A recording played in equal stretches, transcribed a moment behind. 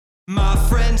My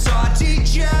friends are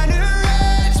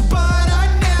degenerates, but I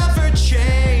never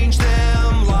change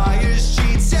them. Liars,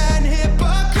 cheats, and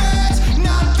hypocrites,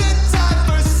 not the time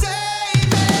for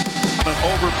saving. An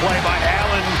overplay by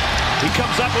Allen. He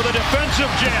comes up with a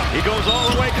defensive jam. He goes all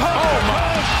the way. Oh,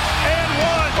 my. And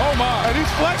one. Oh, my. And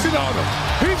he's flexing on him.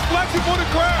 He's flexing for the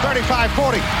crowd. 35,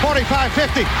 40, 45,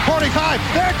 50, 45.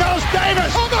 There goes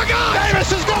Davis. Oh, my God.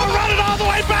 Davis is going to run it all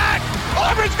the way back.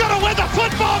 Auburn's going to win the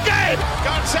football game.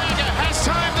 Gonzaga has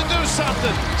time to do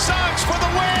something. Sox for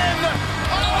the win.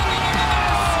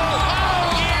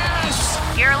 Oh, yes.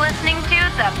 You're listening to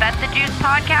the Bet the Juice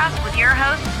podcast with your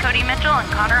hosts, Cody Mitchell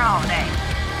and Connor Holiday.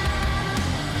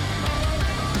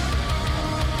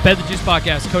 Bet the Juice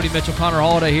podcast, Cody Mitchell, Connor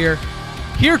Holiday here.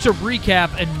 Here to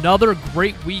recap another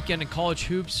great weekend in college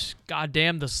hoops.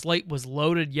 Goddamn, the slate was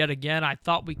loaded yet again. I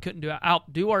thought we couldn't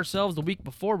outdo ourselves the week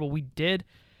before, but we did.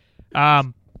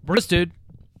 Dude,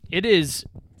 it is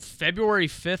February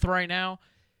 5th right now.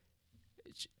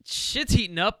 Shit's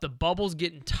heating up. The bubble's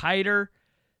getting tighter.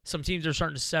 Some teams are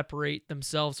starting to separate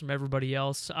themselves from everybody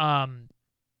else. I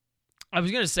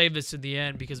was going to save this to the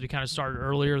end because we kind of started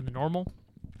earlier than normal.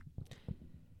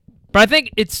 But I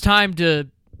think it's time to,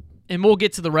 and we'll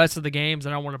get to the rest of the games,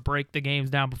 and I don't want to break the games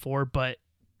down before, but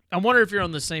I wonder if you're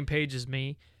on the same page as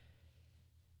me.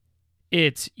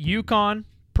 It's UConn,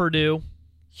 Purdue,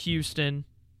 Houston,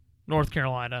 North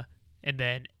Carolina, and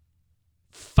then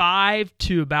 5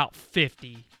 to about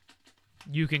 50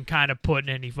 you can kind of put in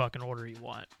any fucking order you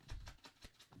want.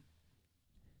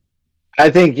 I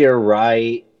think you're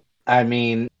right. I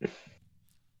mean,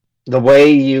 the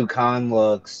way UConn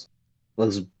looks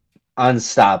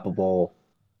unstoppable.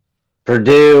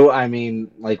 Purdue, I mean,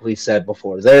 like we said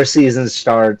before, their season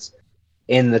starts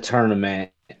in the tournament.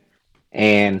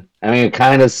 And, I mean, it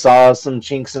kind of saw some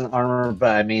chinks in armor,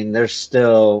 but, I mean, they're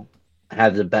still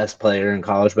have the best player in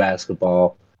college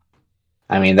basketball.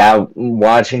 I mean, that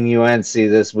watching UNC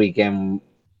this weekend,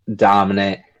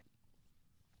 dominant.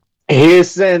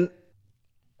 Houston,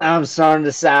 I'm starting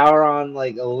to sour on,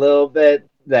 like, a little bit.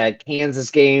 That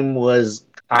Kansas game was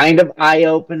kind of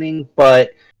eye-opening,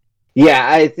 but,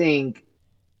 yeah, I think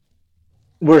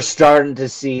we're starting to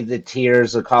see the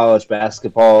tiers of college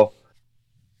basketball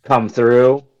come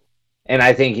through, and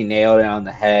I think he nailed it on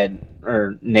the head,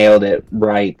 or nailed it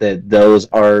right, that those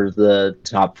are the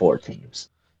top 4 teams.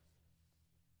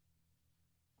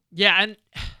 Yeah, and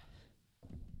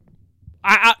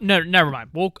no, never mind.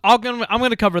 I'm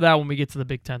gonna cover that when we get to the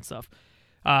Big Ten stuff,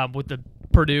 with the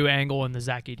Purdue angle and the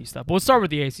Zach Edey stuff. But let's start with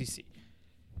the ACC.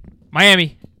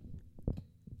 Miami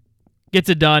gets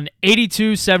it done,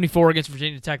 82-74 against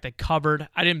Virginia Tech. They covered.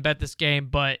 I didn't bet this game,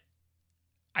 but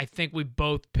I think we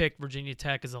both picked Virginia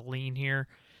Tech as a lean here.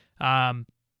 Yeah,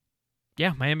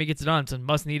 Miami gets it done. It's a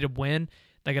must-needed win.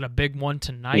 They got a big one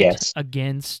tonight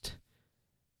against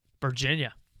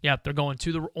Virginia. Yeah, they're going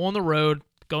on the road,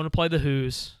 going to play the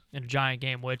Hoos in a giant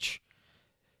game, which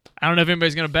I don't know if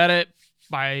anybody's going to bet it.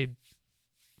 By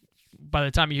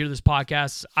the time you hear this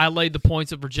podcast, I laid the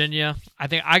points at Virginia. I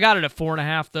think I got it at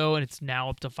 4.5, though, and it's now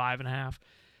up to 5.5.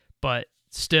 But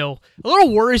still, a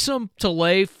little worrisome to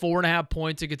lay 4.5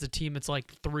 points against a team that's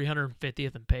like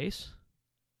 350th in pace.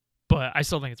 But I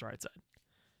still think it's the right side.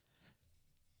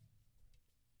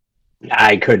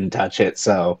 I couldn't touch it,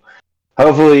 so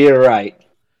hopefully you're right.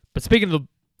 But speaking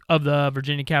of the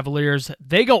Virginia Cavaliers,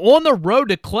 they go on the road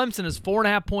to Clemson as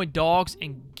 4.5-point dogs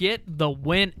and get the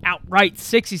win outright,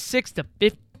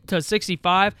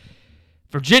 66-65.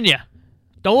 Virginia,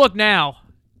 don't look now,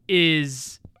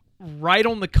 is right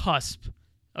on the cusp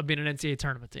of being an NCAA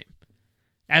tournament team,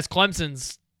 as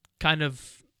Clemson's kind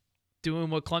of doing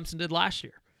what Clemson did last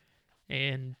year,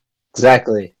 and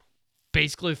exactly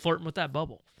basically flirting with that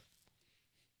bubble.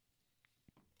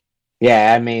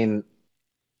 Yeah, I mean,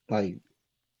 like,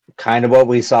 kind of what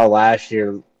we saw last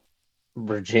year.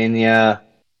 Virginia,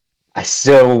 I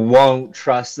still won't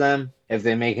trust them if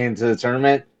they make it into the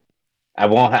tournament.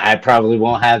 I probably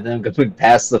won't have them going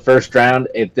past the first round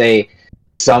if they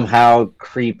somehow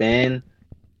creep in.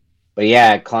 But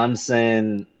yeah,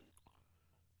 Clemson,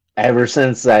 ever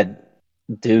since that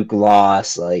Duke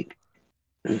loss, like,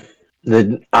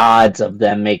 the odds of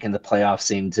them making the playoffs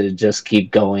seem to just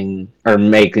keep going, or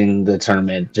making the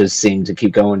tournament just seem to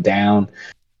keep going down.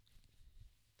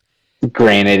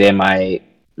 Granted, am I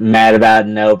mad about it?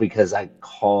 No, because I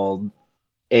called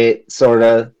it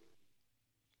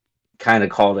kind of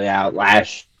called it out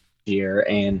last year,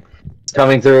 and it's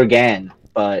coming through again.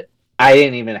 But I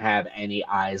didn't even have any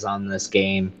eyes on this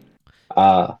game.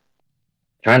 Trying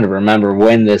to remember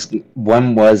when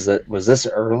was it? Was this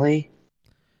early?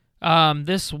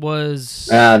 This was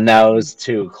No, it was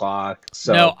 2:00.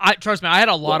 So no. Trust me, I had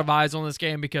a lot of eyes on this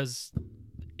game because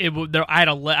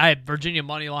I had Virginia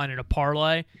money line in a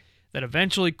parlay that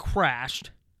eventually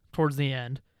crashed towards the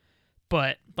end,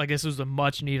 but like this was a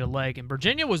much needed leg, and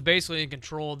Virginia was basically in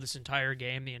control of this entire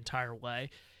game the entire way,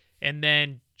 and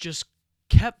then just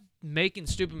kept making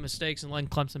stupid mistakes and letting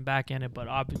Clemson back in it. But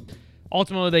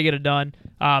ultimately, they get it done.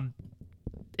 And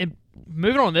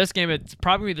moving on this game, it's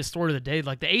probably the story of the day.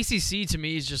 Like the ACC to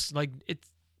me is just like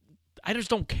I just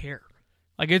don't care.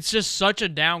 Like it's just such a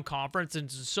down conference, and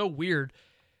it's so weird.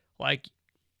 Like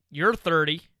you're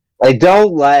 30. Like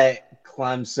don't let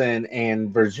Clemson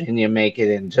and Virginia make it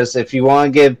in. Just if you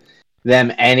want to give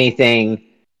them anything,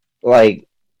 like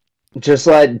just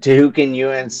let Duke and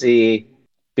UNC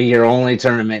be your only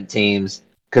tournament teams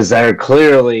because they're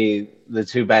clearly the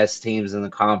two best teams in the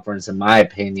conference, in my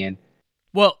opinion.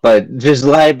 Well, but just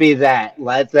let it be that.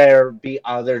 Let there be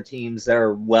other teams that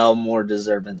are well more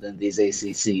deserving than these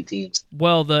ACC teams.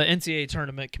 Well, the NCAA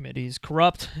tournament committee is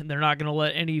corrupt, and they're not going to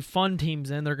let any fun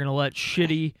teams in. They're going to let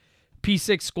shitty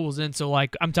P6 schools in. So,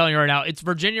 like, I'm telling you right now, it's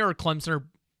Virginia or Clemson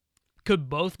could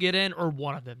both get in, or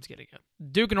one of them's getting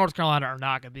in. Duke and North Carolina are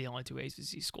not going to be the only two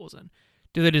ACC schools in.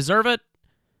 Do they deserve it?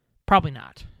 Probably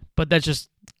not. But that's just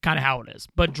kind of how it is.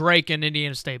 But Drake and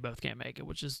Indiana State both can't make it,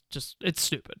 which is just, it's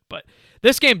stupid. But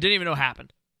this game didn't even know what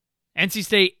happened. NC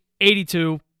State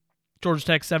 82, Georgia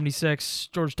Tech 76.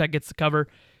 Georgia Tech gets the cover.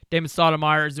 Damon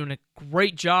Stoudemire is doing a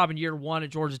great job in year one at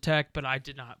Georgia Tech, but I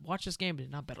did not watch this game, did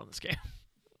not bet on this game.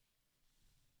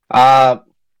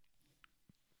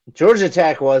 Georgia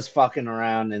Tech was fucking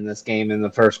around in this game in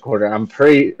the first quarter.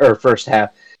 First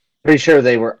half. Pretty sure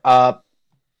they were up.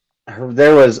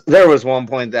 There was one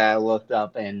point that I looked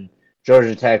up and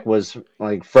Georgia Tech was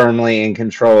like firmly in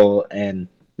control, and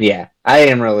yeah, I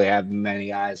didn't really have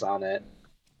many eyes on it.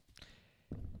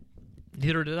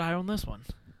 Neither did I on this one.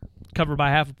 Covered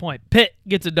by half a point. Pitt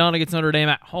gets it done against Notre Dame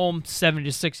at home,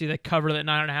 70-60. They cover that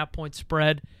 9.5 point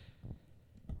spread.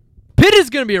 Pitt is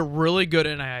going to be a really good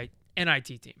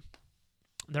NIT team.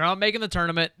 They're not making the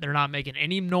tournament. They're not making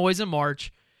any noise in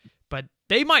March, but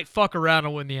they might fuck around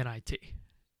and win the NIT.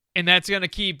 And that's going to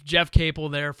keep Jeff Capel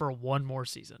there for one more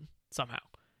season somehow.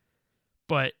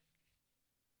 But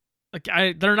like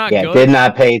they're not good. Did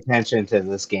not pay attention to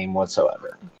this game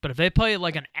whatsoever. But if they play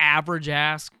like an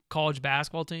average-ass college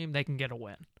basketball team, they can get a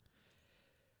win.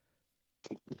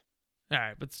 All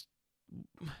right, but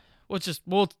let's just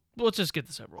get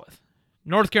this over with.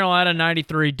 North Carolina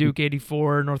 93, Duke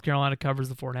 84. North Carolina covers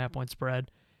the 4.5 point spread.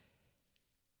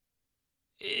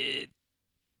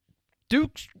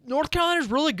 North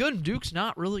Carolina's really good, and Duke's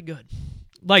not really good.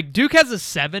 Like, Duke has a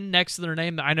 7 next to their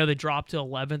name. I know they dropped to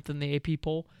 11th in the AP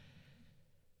poll.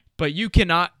 But you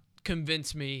cannot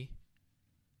convince me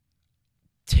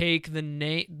take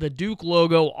the Duke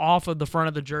logo off of the front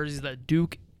of the jerseys that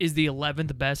Duke is the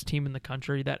 11th best team in the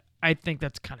country. That I think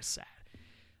that's kind of sad.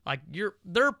 Like,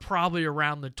 they're probably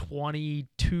around the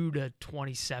 22 to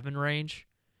 27 range.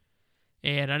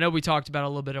 And I know we talked about a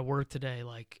little bit at work today,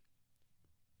 like,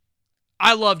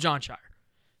 I love Jon Scheyer.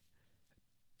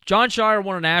 Jon Scheyer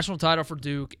won a national title for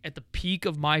Duke at the peak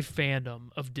of my fandom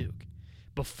of Duke.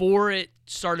 Before it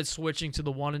started switching to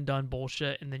the one-and-done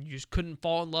bullshit, and then you just couldn't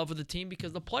fall in love with the team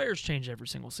because the players change every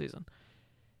single season.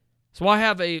 So I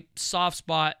have a soft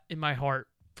spot in my heart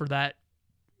for that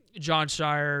Jon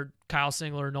Scheyer, Kyle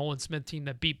Singler, Nolan Smith team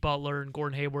that beat Butler and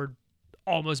Gordon Hayward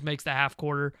almost makes the half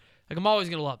quarter. Like, I'm always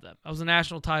going to love them. That was a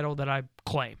national title that I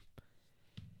claim.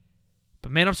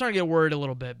 But, man, I'm starting to get worried a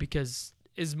little bit because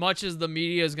as much as the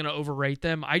media is going to overrate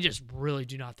them, I just really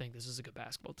do not think this is a good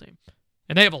basketball team.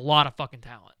 And they have a lot of fucking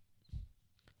talent.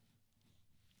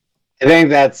 I think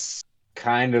that's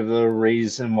kind of the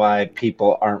reason why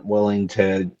people aren't willing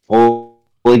to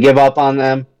fully give up on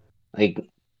them. Like,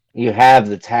 you have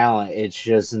the talent, it's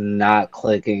just not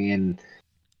clicking. And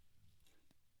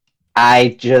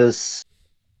I just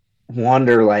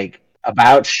wonder, like,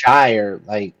 about Scheyer,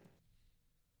 like,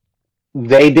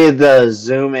 they did the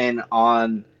zoom in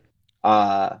on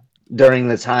during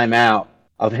the timeout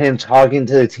of him talking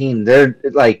to the team. They're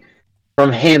like,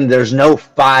 from him, there's no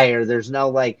fire. There's no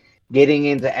like getting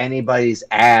into anybody's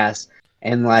ass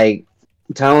and like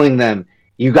telling them,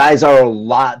 you guys are a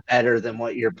lot better than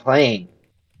what you're playing.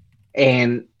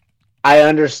 And I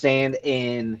understand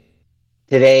in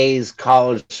today's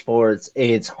college sports,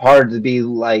 it's hard to be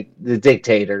like the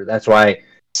dictator. That's why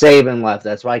Saban left.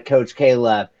 That's why Coach K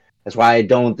left. That's why I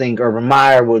don't think Urban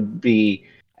Meyer would be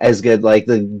as good. Like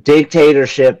the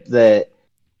dictatorship that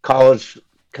college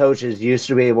coaches used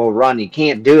to be able to run, you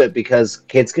can't do it because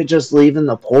kids could just leave in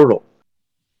the portal.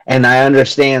 And I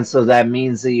understand, so that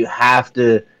means that you have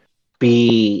to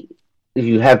be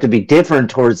different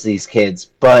towards these kids,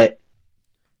 but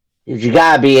you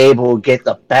gotta be able to get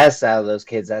the best out of those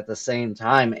kids at the same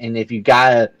time. And if you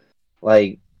gotta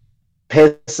like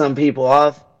piss some people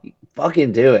off,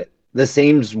 fucking do it. This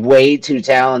team's way too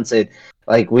talented.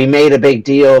 Like, we made a big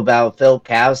deal about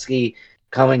Filipkowski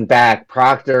coming back.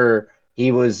 Proctor, he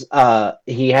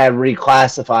had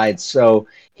reclassified, so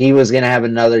he was gonna have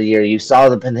another year. You saw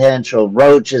the potential.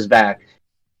 Roach is back.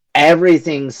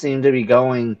 Everything seemed to be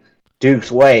going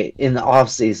Duke's way in the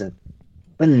offseason.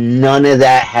 But none of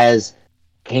that has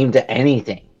came to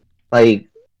anything. Like,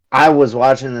 I was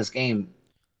watching this game.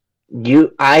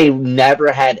 I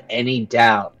never had any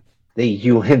doubt that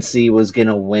UNC was going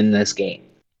to win this game.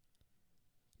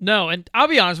 No, and I'll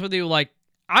be honest with you, like,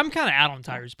 I'm kind of out on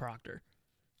Tyrese Proctor.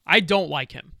 I don't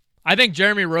like him. I think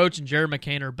Jeremy Roach and Jared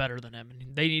McCain are better than him,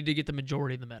 and they need to get the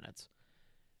majority of the minutes.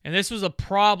 And this was a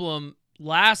problem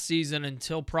last season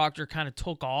until Proctor kind of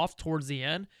took off towards the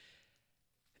end.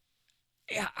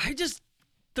 Yeah,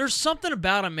 there's something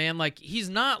about him, man. Like, he's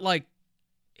not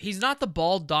the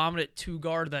ball dominant two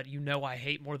guard that I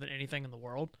hate more than anything in the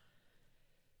world.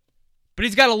 But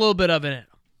he's got a little bit of it in him.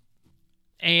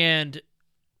 And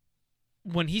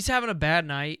when he's having a bad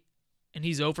night and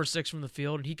he's 0 for 6 from the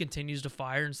field and he continues to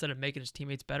fire instead of making his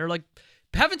teammates better, like,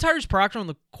 having Tyrese Proctor on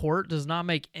the court does not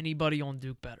make anybody on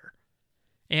Duke better.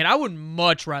 And I would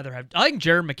much rather I think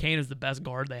Jared McCain is the best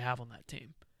guard they have on that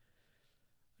team.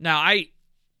 Now, I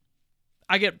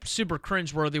get super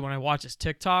cringeworthy when I watch his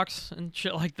TikToks and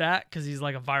shit like that because he's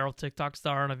like a viral TikTok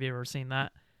star. I don't know if you've ever seen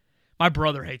that. My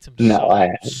brother hates him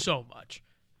so much.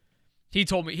 He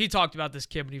talked about this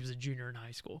kid when he was a junior in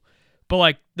high school. But,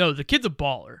 like, no, the kid's a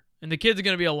baller, and the kid's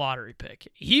going to be a lottery pick.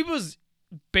 He was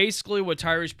basically what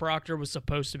Tyrese Proctor was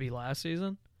supposed to be last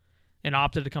season and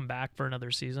opted to come back for another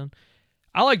season.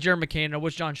 I like Jared McCain. I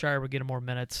wish John Shire would get him more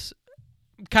minutes.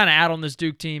 Kind of out on this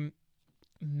Duke team.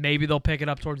 Maybe they'll pick it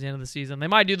up towards the end of the season. They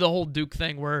might do the whole Duke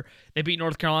thing where they beat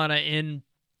North Carolina in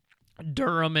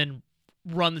Durham and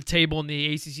run the table in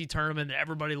the ACC tournament and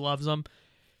everybody loves them.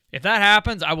 If that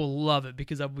happens, I will love it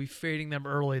because I'll be fading them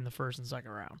early in the first and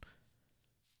second round.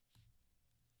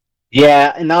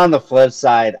 Yeah, and on the flip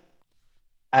side,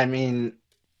 I mean,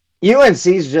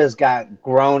 UNC's just got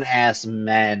grown-ass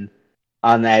men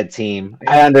on that team.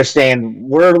 I understand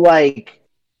we're like,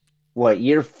 what,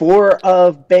 year 4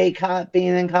 of Baycott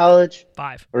being in college?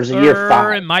 5. Or is it year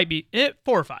 5? It might be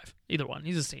 4 or 5. Either one.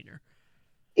 He's a senior.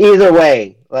 Either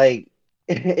way, like,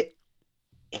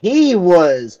 he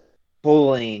was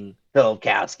pulling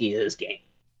Filipkowski this game.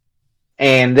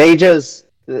 And they just...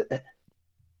 It's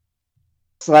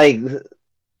like...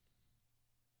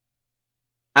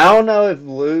 I don't know if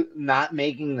Luke not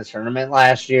making the tournament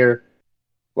last year,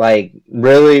 like,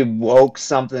 really woke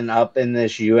something up in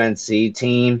this UNC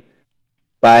team.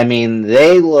 But, I mean,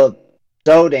 they look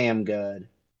so damn good.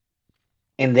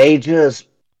 And they're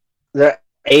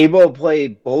able to play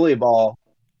bully ball.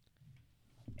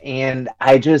 And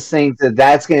I just think that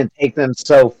that's going to take them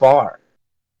so far.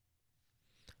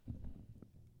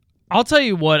 I'll tell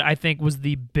you what I think was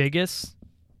the biggest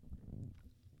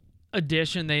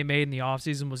addition they made in the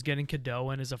offseason was getting Cadeau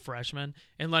in as a freshman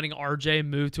and letting RJ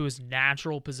move to his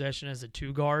natural position as a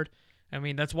 2 guard. I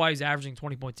mean, that's why he's averaging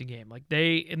 20 points a game.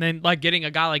 And then getting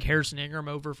a guy like Harrison Ingram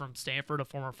over from Stanford, a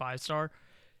former 5-star.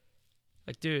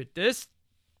 Like, dude, this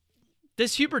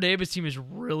Hubert Davis team is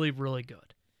really, really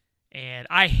good. And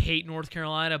I hate North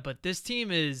Carolina, but this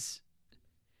team is,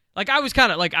 like, I always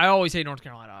hate North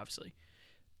Carolina, obviously.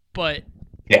 But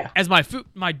yeah, as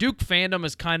my Duke fandom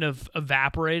has kind of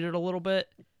evaporated a little bit,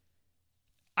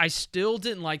 I still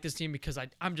didn't like this team because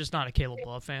I'm just not a Caleb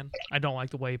Love fan. I don't like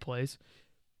the way he plays.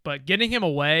 But getting him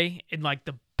away in, like,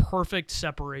 the perfect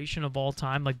separation of all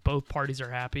time, like, both parties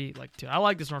are happy. Like, dude, I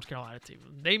like this North Carolina team.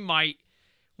 They might,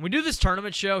 when we do this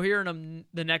tournament show here in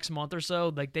the next month or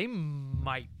so, like, we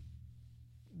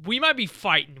might be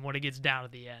fighting when it gets down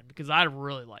to the end because I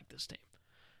really like this team.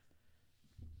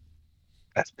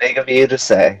 That's big of you to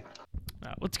say.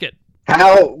 Let's get...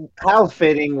 How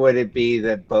fitting would it be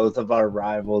that both of our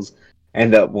rivals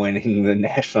end up winning the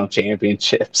national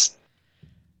championships?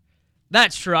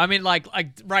 That's true. I mean, like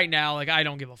right now, like, I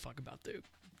don't give a fuck about Duke,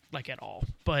 like, at all.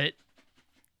 But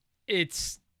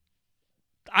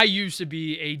I used to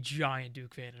be a giant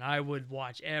Duke fan, and I would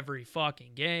watch every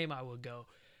fucking game. I would go,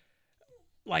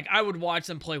 like, I would watch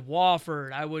them play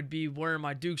Wofford. I would be wearing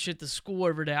my Duke shit to school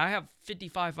every day. I have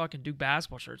 55 fucking Duke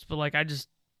basketball shirts, but, like,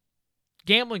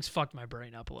 gambling's fucked my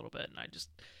brain up a little bit, and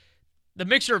the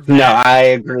mixture of that. No, I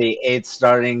agree. It's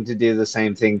starting to do the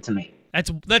same thing to me.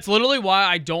 That's literally why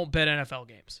I don't bet NFL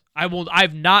games.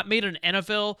 I've not made an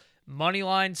NFL money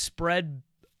line spread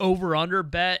over-under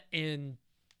bet in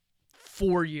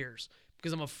 4 years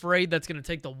because I'm afraid that's going to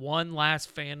take the one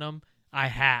last fandom I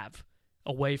have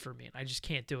away from me, and I just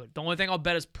can't do it. The only thing I'll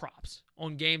bet is props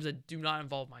on games that do not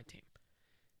involve my team.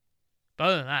 But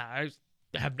other than that,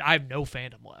 I have no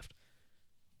fandom left.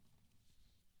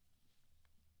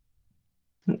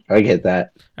 I get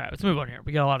that. All right, let's move on here.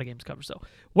 We got a lot of games covered. So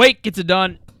Wake gets it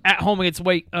done at home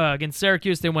against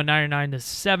Syracuse. They won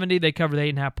 99-70. They covered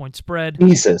the 8.5-point spread.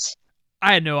 Jesus.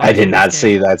 I had no idea. I did not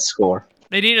see that score.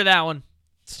 They needed that one.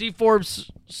 Steve Forbes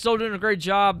still doing a great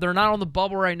job. They're not on the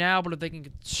bubble right now, but if they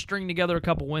can string together a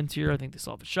couple wins here, I think they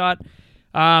still have a shot.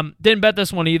 Didn't bet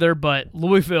this one either, but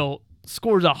Louisville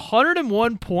scores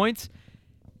 101 points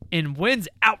and wins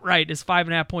outright as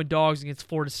 5.5-point dogs against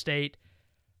Florida State.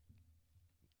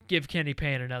 Give Kenny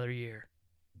Payne another year.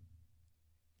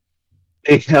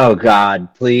 Oh,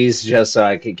 God. Please, just so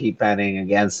I could keep betting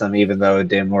against them, even though it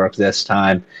didn't work this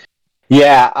time.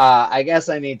 Yeah, I guess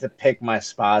I need to pick my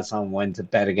spots on when to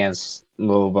bet against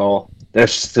Louisville. They're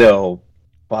still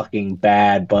fucking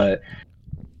bad, but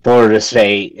Florida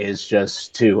State is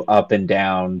just too up and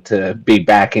down to be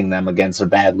backing them against a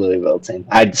bad Louisville team.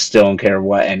 I still don't care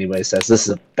what anybody says. This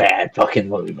is a bad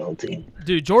fucking Louisville team.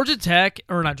 Dude, Florida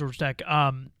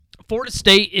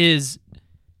State is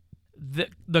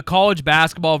the college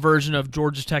basketball version of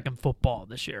Georgia Tech in football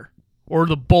this year. Or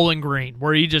the Bowling Green,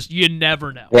 where you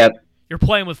never know. Yep. You're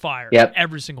playing with fire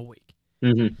every single week.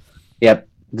 Mm-hmm. Yep,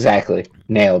 exactly.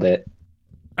 Nailed it.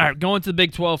 All right, going to the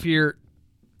Big 12 here.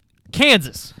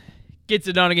 Kansas gets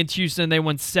it done against Houston. They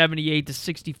won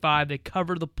 78-65. They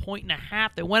covered the 1.5.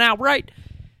 They went outright.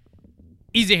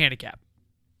 Easy handicap.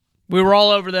 We were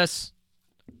all over this.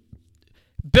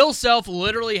 Bill Self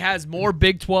literally has more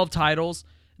Big 12 titles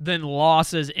than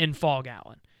losses in Fog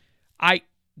Allen.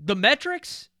 The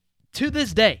metrics to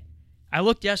this day, I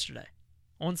looked yesterday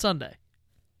on Sunday.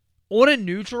 On a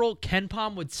neutral,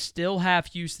 KenPom would still have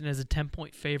Houston as a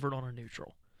 10-point favorite on a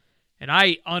neutral. And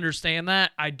I understand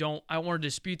that. I want to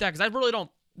dispute that because I really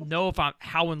don't know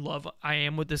how in love I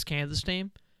am with this Kansas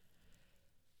team.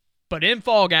 But in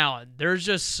Fog Allen,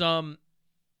 there's some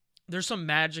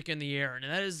magic in the air, and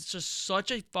that is just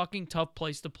such a fucking tough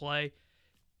place to play.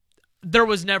 There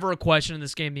was never a question in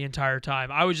this game the entire time.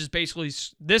 I was just basically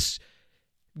this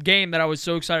game that I was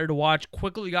so excited to watch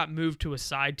quickly got moved to a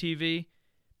side TV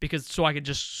so I could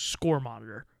just score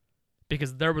monitor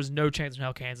because there was no chance in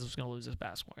hell Kansas was going to lose this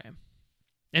basketball game.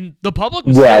 And the public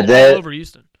was all over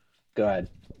Houston. Go ahead.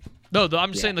 No,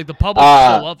 I'm just saying the public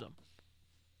still loved them.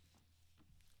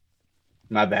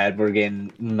 My bad. We're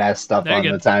getting messed up There on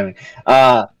you the go. timing.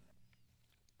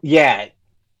 Yeah,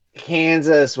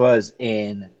 Kansas was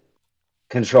in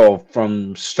control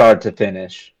from start to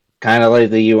finish. Kind of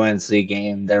like the UNC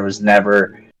game. There was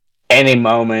never any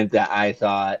moment that I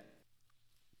thought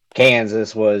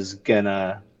Kansas was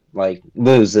gonna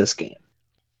lose this game.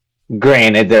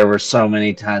 Granted, there were so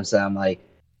many times that I'm like,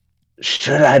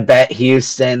 should I bet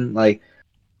Houston? What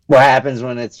happens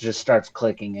when it just starts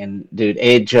clicking? And dude,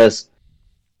 it just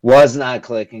was not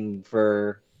clicking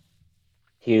for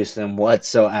Houston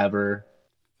whatsoever.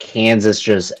 Kansas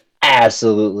just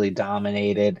absolutely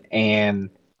dominated, and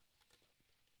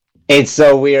it's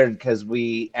so weird because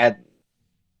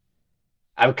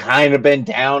I've kind of been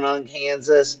down on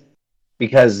Kansas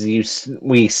because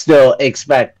we still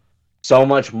expect so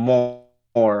much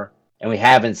more, and we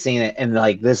haven't seen it. And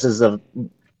this is I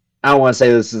don't want to say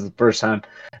this is the first time.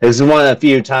 This is one of the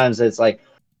few times that it's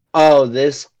oh,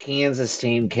 this Kansas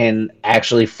team can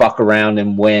actually fuck around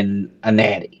and win a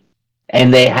natty,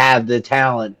 and they have the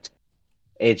talent.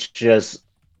 It's just,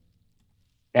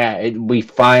 we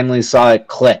finally saw it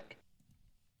click.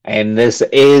 And this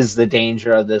is the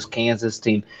danger of this Kansas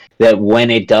team, that when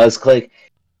it does click,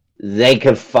 they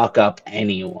could fuck up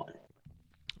anyone.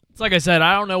 It's like I said,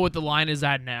 I don't know what the line is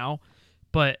at now,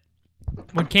 but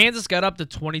when Kansas got up to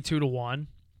 22-1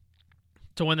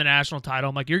 to win the national title,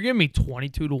 I'm like, you're giving me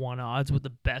 22-1 odds with the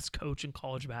best coach in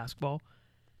college basketball?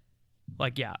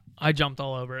 Yeah, I jumped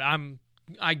all over it.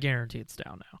 I guarantee it's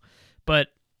down now. But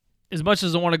as much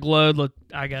as I want to gloat, look,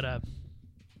 I got a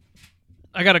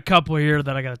couple here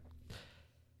that I got.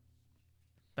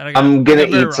 I'm gonna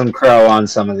eat some crow on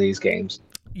some of these games.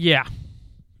 Yeah,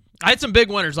 I had some big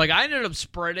winners. I ended up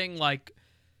spreading my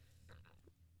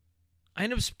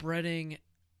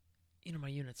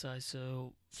unit size.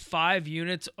 So 5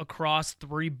 units across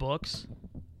 3 books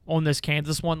on this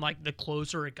Kansas one. The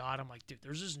closer it got, I'm like, dude,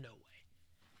 there's just no way.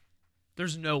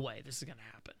 There's no way this is gonna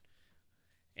happen.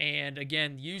 And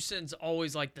again, Houston's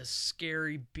always like the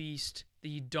scary beast that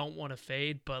you don't want to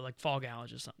fade, but like Fall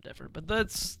Gallons is something different. But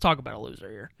let's talk about a loser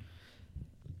here.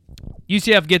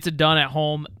 UCF gets it done at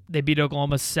home. They beat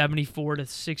Oklahoma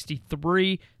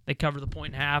 74-63. They cover the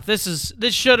point and a half. This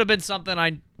should have been something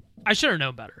I should have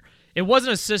known better. It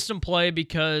wasn't a system play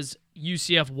because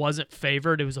UCF wasn't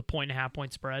favored. It was a 1.5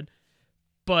 point spread,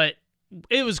 but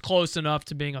it was close enough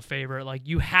to being a favorite. Like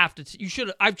I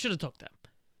should have took them.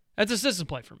 That's a system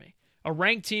play for me. A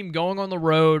ranked team going on the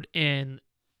road and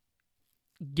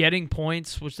getting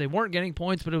points, which they weren't getting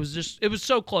points, but it was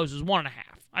so close. It was 1.5.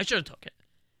 I should have took it.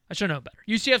 I should know better.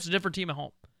 UCF's a different team at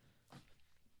home.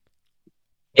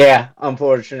 Yeah,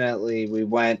 unfortunately, we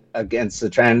went against the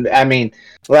trend. I mean,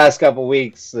 the last couple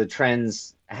weeks, the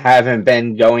trends haven't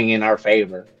been going in our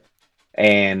favor.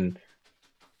 And,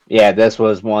 yeah, this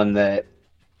was one that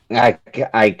I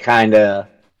kind of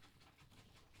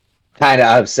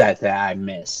upset that I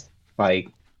missed. Like,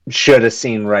 should have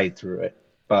seen right through it.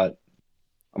 But,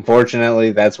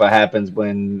 unfortunately, that's what happens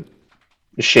when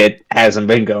shit hasn't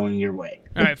been going your way.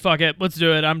 All right, fuck it. Let's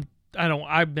do it.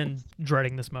 I've been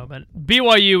dreading this moment.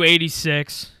 BYU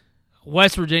 86,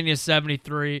 West Virginia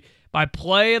 73. My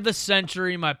play of the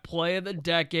century, my play of the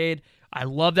decade. I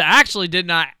love that. I actually did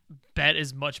not bet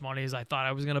as much money as I thought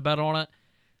I was going to bet on it.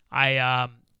 I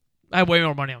had way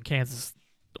more money on Kansas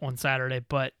on Saturday,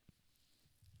 but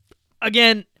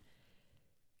again,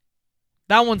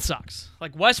 that one sucks.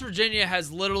 Like, West Virginia has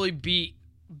literally beat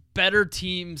better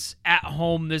teams at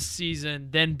home this season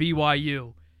than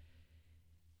BYU.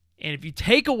 And if you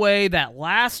take away that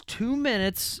last 2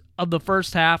 minutes of the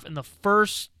first half and the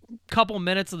first couple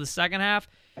minutes of the second half,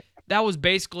 that was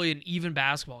basically an even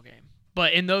basketball game.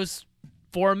 But in those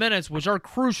 4 minutes, which are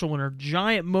crucial and are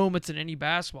giant moments in any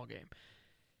basketball game,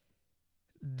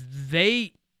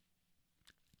 they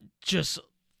just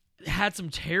had some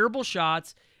terrible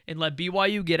shots and let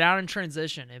BYU get out in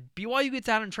transition. If BYU gets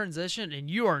out in transition and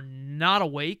you are not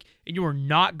awake and you are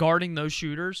not guarding those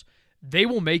shooters, they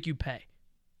will make you pay.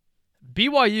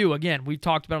 BYU, again, we've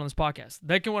talked about on this podcast,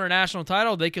 they can win a national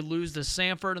title. They could lose to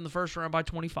Samford in the first round by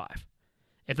 25.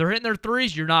 If they're hitting their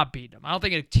threes, you're not beating them. I don't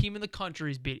think a team in the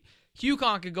country is beating.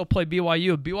 UConn could go play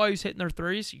BYU. If BYU's hitting their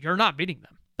threes, you're not beating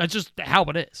them. That's just how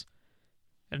it is.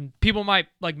 And people might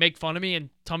like make fun of me and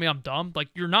tell me I'm dumb. Like,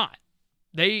 you're not.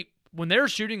 When they're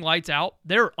shooting lights out,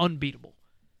 they're unbeatable.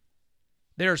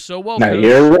 They are so well coached. No,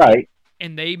 you're right.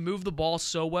 And they move the ball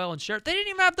so well and share. They didn't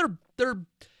even have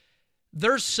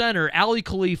their center, Ali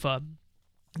Khalifa,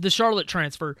 the Charlotte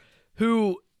transfer,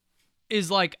 who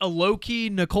is like a low-key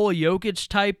Nikola Jokic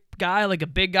type guy, like a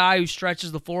big guy who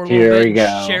stretches the floor a little bit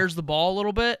and shares the ball a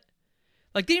little bit.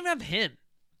 Like, they didn't even have him.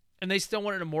 And they still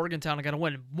went into Morgantown and got to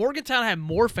win. Morgantown had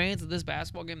more fans at this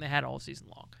basketball game than they had all season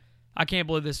long. I can't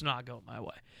believe this is not going my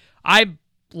way. I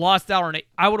lost out on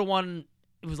I would have won,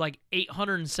 it was like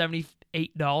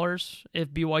 $878 if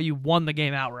BYU won the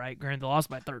game outright. Granted, they lost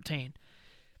by 13.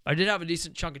 But I did have a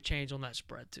decent chunk of change on that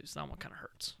spread, too, so that one kind of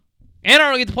hurts. And I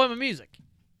don't get to play my music.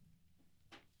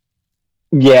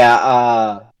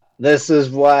 Yeah, this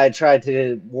is what I tried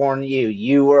to warn you.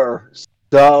 You were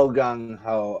so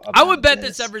gung-ho about I would bet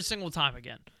this every single time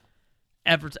again.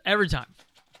 Every time.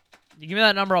 You give me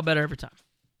that number, I'll bet every time.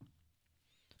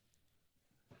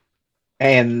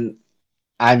 And,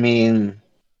 I mean,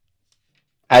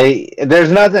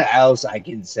 there's nothing else I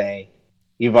can say.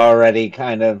 You've already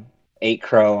kind of ate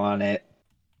crow on it.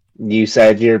 You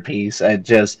said your piece. I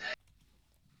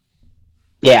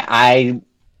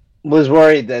was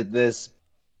worried that this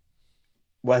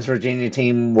West Virginia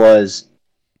team was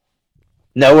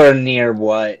nowhere near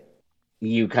what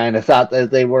you kind of thought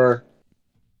that they were.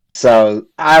 So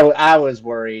I was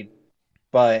worried,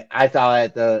 but I thought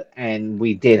at the end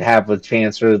we did have a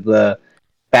chance for the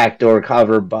backdoor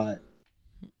cover, but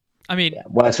I mean,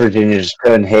 West Virginia just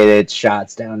couldn't hit its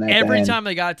shots down there. Every time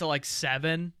they got to like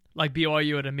 7, like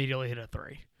BYU would immediately hit a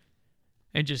 3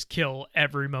 and just kill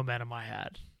every momentum I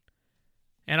had.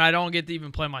 And I don't get to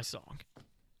even play my song.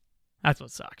 That's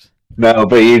what sucks. No,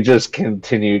 but you just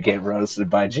continue to get roasted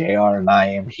by JR, and I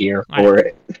am here for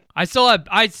it. I still have.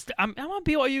 I'm a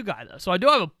BYU guy though, so I do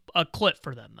have a clip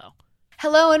for them though.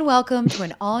 Hello and welcome to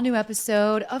an all-new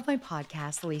episode of my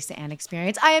podcast, The Lisa Ann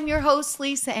Experience. I am your host,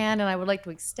 Lisa Ann, and I would like to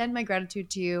extend my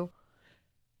gratitude to you.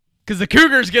 Because the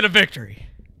Cougars get a victory.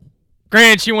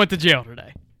 Granted, she went to jail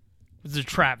today. It's a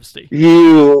travesty.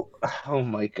 Oh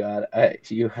my God,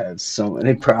 you have so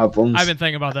many problems. I've been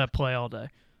thinking about that play all day.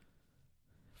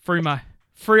 Free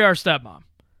our stepmom.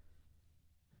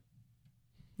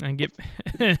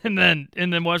 And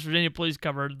then West Virginia, please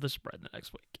cover the spread the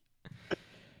next week.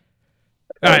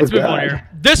 All right, let's move God. on here.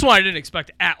 This one I didn't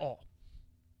expect at all.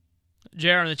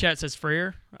 JR in the chat says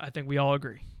Freer. I think we all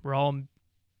agree. We're all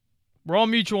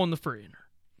mutual in the Freer.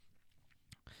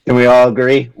 Can we all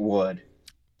agree? Wood.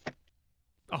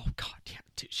 Oh God, yeah,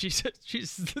 dude, she's the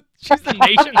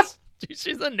nation's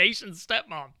she's the nation's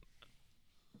stepmom.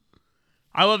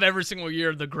 I love every single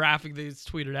year the graphic that's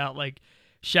tweeted out, like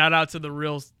shout out to the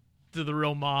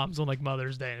real moms on like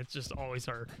Mother's Day, and it's just always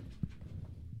her.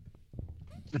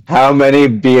 How many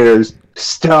beers?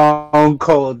 Stone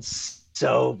cold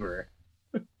sober.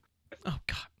 Oh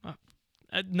God,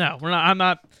 no, we're not. I'm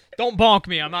not. Don't bonk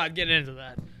me. I'm not getting into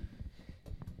that.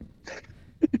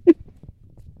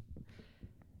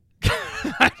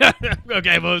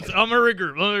 Okay, well, I'm gonna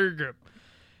regroup.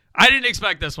 I didn't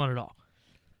expect this one at all.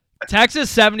 Texas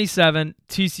 77,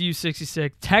 TCU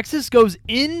 66. Texas goes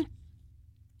in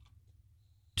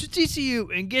to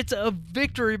TCU and gets a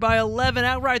victory by 11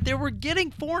 outright. They were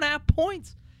getting 4.5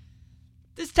 points.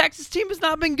 This Texas team has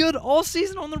not been good all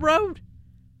season on the road.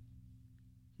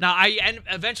 Now, I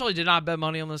eventually did not bet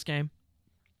money on this game,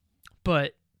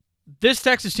 but this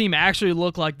Texas team actually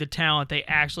looked like the talent they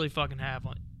actually fucking have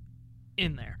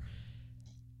in there.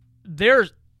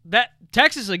 There's that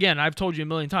Texas, again, I've told you a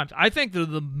million times, I think they're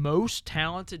the most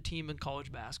talented team in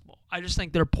college basketball. I just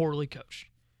think they're poorly coached.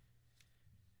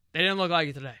 They didn't look like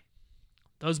it today.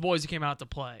 Those boys came out to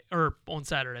play, or on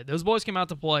Saturday, those boys came out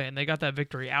to play, and they got that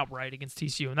victory outright against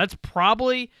TCU. And that's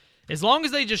probably, as long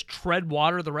as they just tread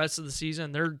water the rest of the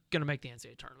season, they're going to make the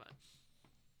NCAA tournament.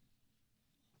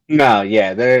 No,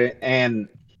 yeah, they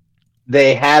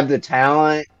have the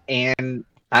talent and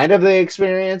kind of the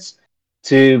experience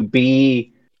to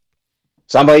be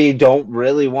somebody you don't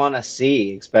really want to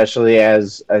see, especially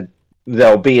as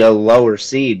they'll be a lower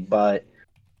seed. But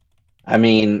I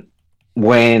mean,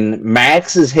 when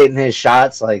Max is hitting his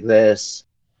shots like this,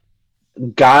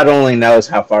 God only knows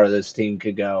how far this team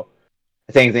could go.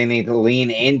 I think they need to lean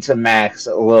into Max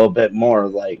a little bit more.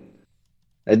 Like,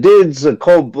 the dude's a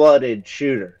cold-blooded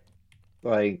shooter.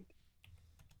 Like,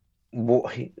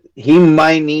 he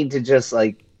might need to just,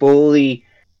 like, fully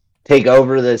take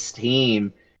over this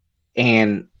team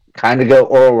and kind of go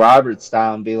Oral Roberts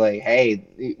style and be like,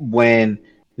 hey, when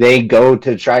they go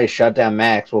to try to shut down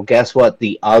Max, well, guess what?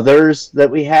 The others that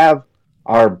we have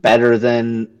are better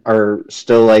than, are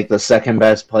still like the second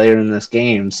best player in this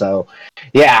game. So,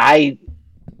 yeah,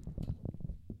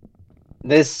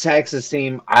 this Texas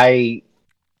team,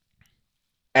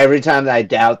 every time that I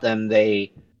doubt them,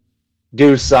 they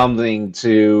do something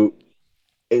to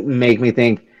make me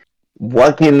think,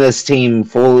 what can this team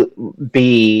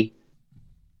be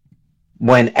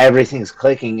when everything's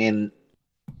clicking? And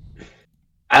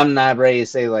I'm not ready to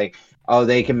say, like, oh,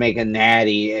 they can make a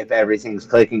natty if everything's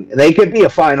clicking. They could be a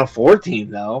Final Four team,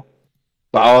 though.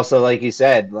 But also, like you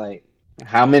said, like,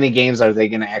 how many games are they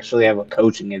going to actually have a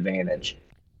coaching advantage?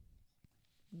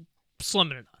 Slim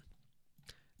to none.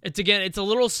 It's a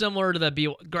little similar to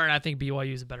the granted, I think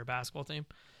BYU is a better basketball team,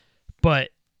 but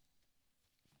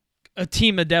a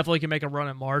team that definitely can make a run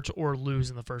in March or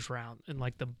lose in the first round in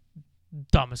like the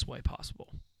dumbest way possible.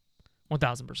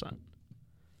 1,000%.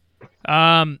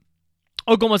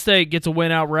 Oklahoma State gets a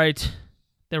win outright.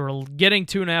 They were getting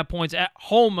 2.5 points at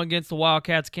home against the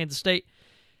Wildcats, Kansas State.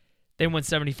 They went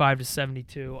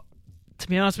 75-72. To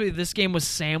be honest with you, this game was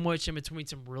sandwiched in between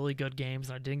some really good games,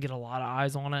 and I didn't get a lot of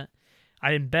eyes on it.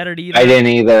 I didn't bet it either. I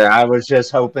didn't either. I was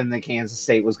just hoping that Kansas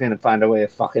State was going to find a way to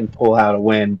fucking pull out a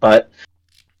win, but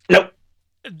nope.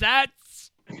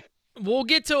 We'll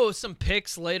get to some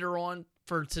picks later on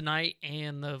for tonight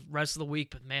and the rest of the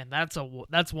week, but man, that's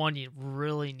one you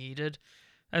really needed.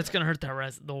 That's going to hurt the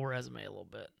whole resume a little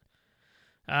bit.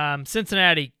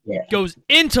 Cincinnati goes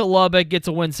into Lubbock, gets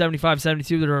a win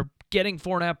 75-72. They're getting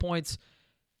 4.5 points.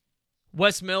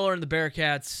 Wes Miller and the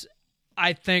Bearcats,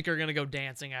 I think, are going to go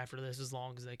dancing after this as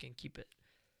long as they can keep it.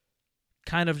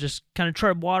 Kind of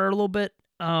tread water a little bit.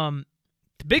 The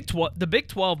Big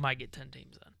 12 might get 10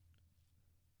 teams in.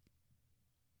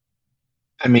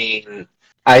 I mean,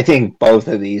 I think both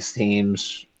of these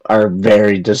teams are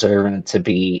very deserving to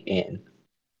be in.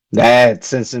 That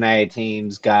Cincinnati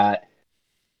team's got,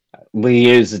 we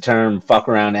use the term fuck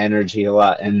around energy a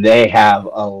lot, and they have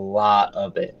a it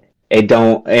of it. It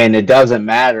doesn't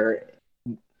matter.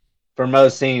 For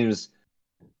most teams,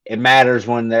 it matters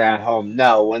when they're at home.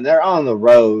 No, when they're on the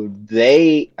road,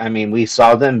 we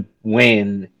saw them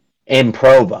win in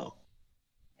Provo,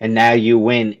 and now you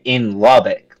win in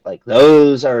Lubbock. Like,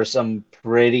 those are some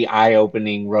pretty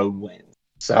eye-opening road wins.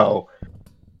 So,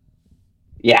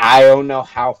 yeah, I don't know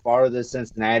how far the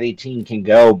Cincinnati team can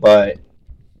go, but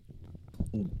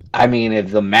I mean, if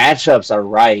the matchups are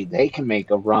right, they can make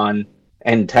a run.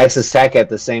 and Texas Tech at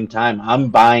the same time. I'm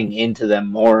buying into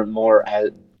them more and more,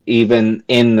 even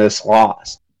in this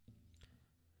loss.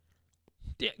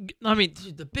 Yeah, I mean,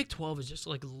 dude, the Big 12 is just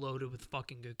like loaded with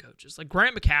fucking good coaches. Like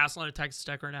Grant McCasland at Texas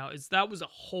Tech right now, that was a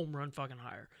home run fucking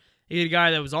hire. He had a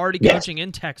guy that was already coaching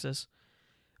in Texas.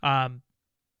 Kind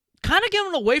of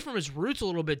getting away from his roots a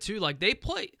little bit too. Like they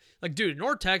play, like dude,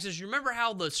 North Texas. You remember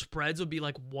how the spreads would be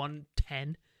like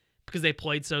 110 because they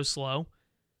played so slow.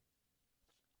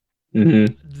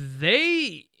 He's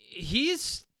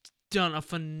done a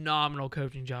phenomenal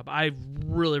coaching job. I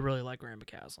really, really like Grant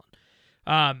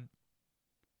McCasland.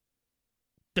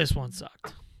 This one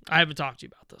sucked. I haven't talked to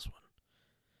you about this one.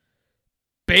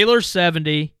 Baylor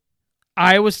 70,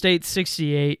 Iowa State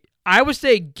 68. Iowa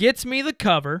State gets me the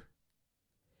cover,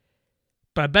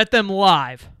 but I bet them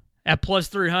live at plus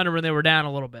 300 when they were down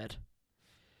a little bit.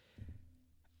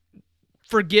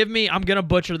 Forgive me, I'm going to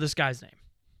butcher this guy's name.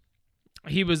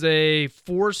 He was a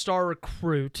 4-star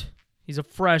recruit. He's a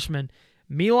freshman.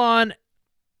 Milan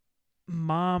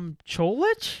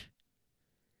Momcholich?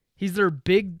 He's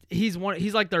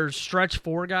like their stretch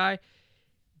 4 guy.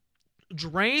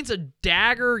 Drains a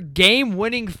dagger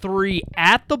game-winning 3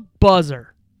 at the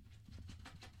buzzer.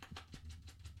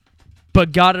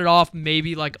 But got it off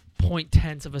maybe like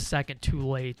 0.10 of a second too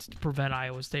late to prevent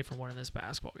Iowa State from winning this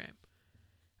basketball game.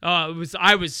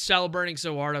 I was celebrating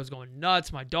so hard. I was going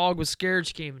nuts. My dog was scared.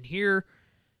 She came in here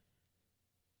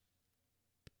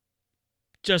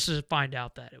just to find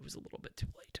out that it was a little bit too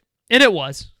late. And it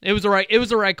was. It was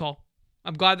the right call.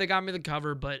 I'm glad they got me the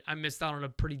cover, but I missed out on a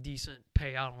pretty decent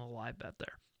payout on a live bet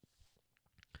there.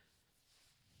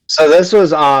 So this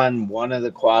was on one of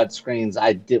the quad screens.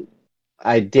 I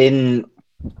didn't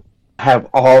have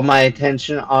all my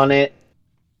attention on it.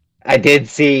 I did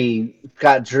see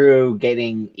Scott Drew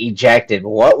getting ejected.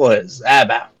 What was that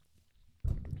about?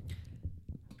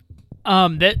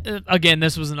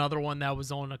 This was another one that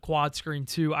was on a quad screen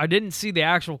too. I didn't see the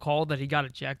actual call that he got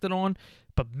ejected on,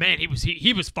 but man, he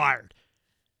was fired.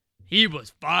 He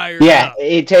was fired. Yeah, up.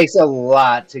 It takes a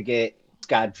lot to get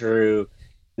Scott Drew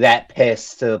that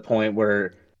pissed to the point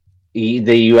where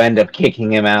you end up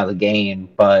kicking him out of the game.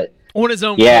 But on his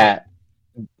own.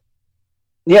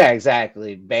 Yeah,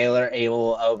 exactly. Baylor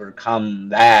able to overcome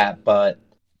that, but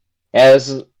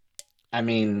as I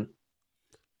mean,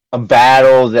 a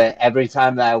battle that every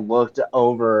time that I looked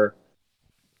over,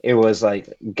 it was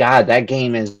like, God, that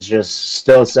game is just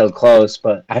still so close.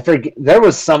 But I forget there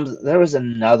was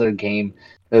another game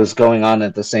that was going on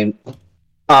at the same.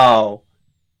 Oh,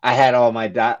 I had all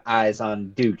my eyes on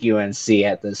Duke UNC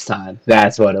at this time.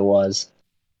 That's what it was.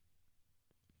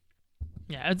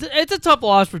 Yeah, it's a tough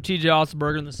loss for TJ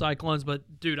Otzelberger and the Cyclones, but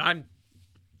dude,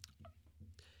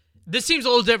 this seems a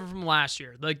little different from last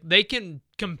year. Like they can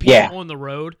compete on the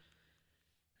road.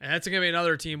 And that's going to be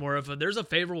another team where if there's a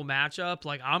favorable matchup,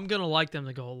 like I'm going to like them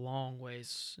to go a long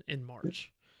ways in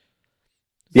March.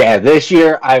 Yeah, this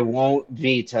year I won't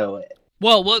veto it.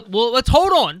 Well, let's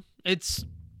hold on. It's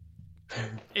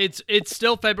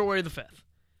still February the 5th.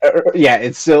 Yeah,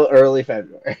 it's still early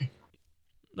February.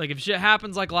 Like if shit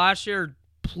happens like last year,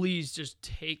 please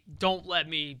just don't let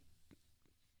me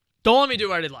do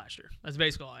what I did last year. That's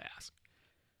basically all I ask.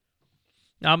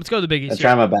 Now let's go to the Big East. I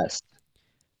try my best.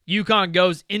 UConn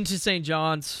goes into St.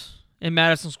 John's in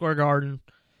Madison Square Garden.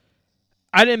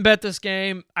 I didn't bet this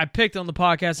game. I picked on the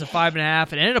podcast at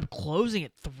 5.5 and ended up closing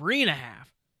at 3.5.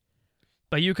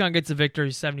 But UConn gets the victory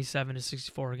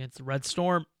 77-64 against the Red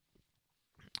Storm.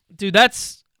 Dude,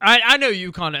 I know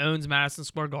UConn owns Madison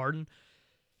Square Garden,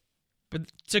 but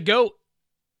to go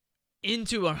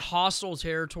into a hostile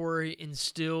territory and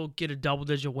still get a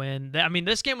double-digit win,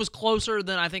 this game was closer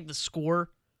than I think the score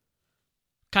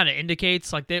kind of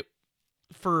indicates. Like it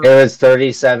was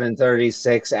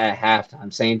 37-36 at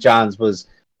halftime. St. John's was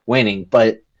winning,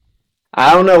 but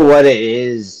I don't know what it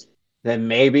is that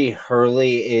maybe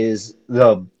Hurley is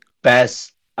the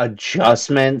best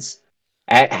adjustments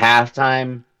at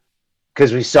halftime,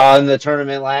 because we saw in the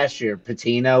tournament last year,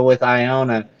 Patino with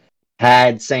Iona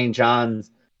had St.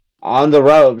 John's on the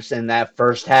ropes in that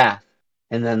first half,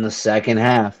 and then the second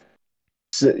half,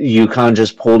 UConn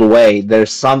just pulled away.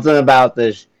 There's something about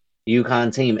this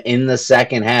UConn team in the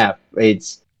second half.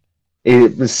 It's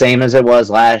the same as it was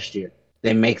last year.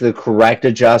 They make the correct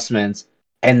adjustments,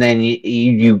 and then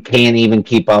you can't even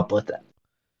keep up with them.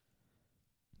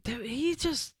 Dude,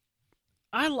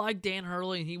 I like Dan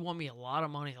Hurley, and he won me a lot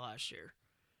of money last year,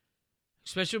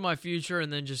 especially with my future,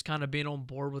 and then just kind of being on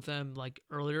board with them like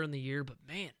earlier in the year. But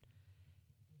man,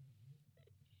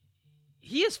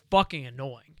 he is fucking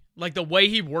annoying. Like the way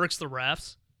he works the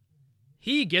refs,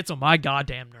 he gets on my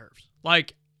goddamn nerves.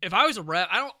 Like if I was a ref,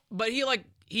 I don't. But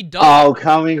he does. Oh,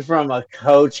 coming from a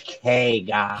Coach K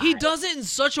guy. He does it in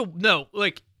such a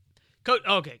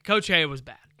Coach K was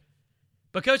bad,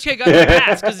 but Coach K got the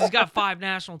pass because he's got 5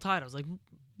 national titles. Like,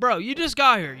 bro, you just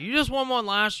got here. You just won one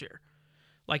last year.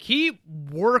 Like, he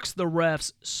works the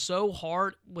refs so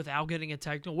hard without getting a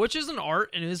technical, which is an art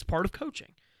and is part of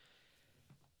coaching.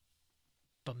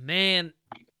 But man,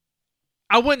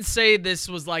 I wouldn't say this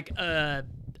was like a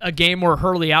game where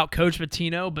Hurley outcoached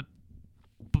Pitino, but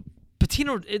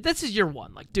Pitino, this is year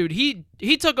 1. Like, dude, he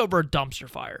took over a dumpster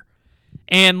fire.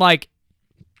 And, like,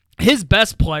 his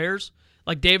best players,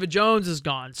 like David Jones is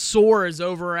gone. Soar is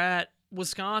over at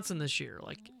Wisconsin this year.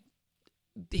 Like,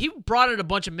 he brought in a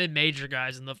bunch of mid-major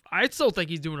guys, and I still think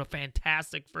he's doing a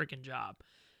fantastic freaking job.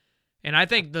 And I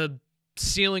think the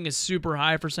ceiling is super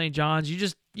high for St. John's. You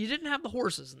didn't have the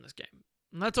horses in this game,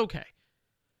 and that's okay.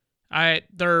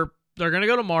 They're gonna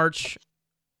go to March.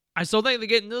 I still think they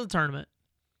get into the tournament.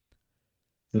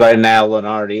 But now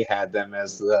Lenardi had them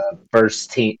as the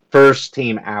first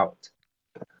team out.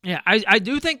 Yeah, I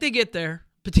do think they get there.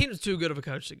 Patino's too good of a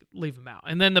coach to leave him out.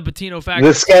 And then the Pitino factor.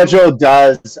 The schedule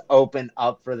does open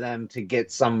up for them to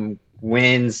get some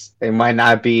wins. They might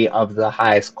not be of the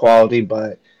highest quality,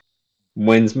 but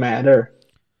wins matter.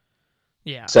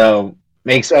 Yeah. So,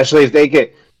 especially if they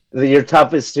get your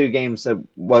toughest 2 games,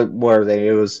 what were they?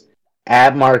 It was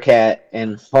at Marquette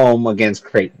and home against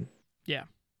Creighton. Yeah.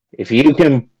 If you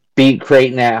can beat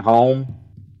Creighton at home,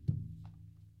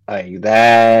 like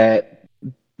that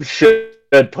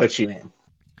should put you in.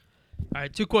 All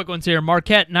right, 2 quick ones here.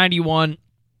 Marquette 91,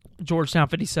 Georgetown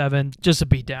 57. Just a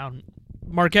beatdown.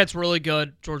 Marquette's really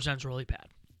good. Georgetown's really bad.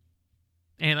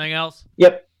 Anything else?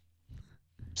 Yep.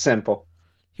 Simple.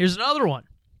 Here's another one.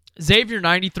 Xavier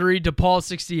 93, DePaul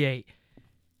 68.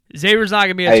 Xavier's not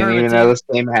going to be a I didn't tournament even team. know this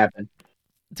game happened.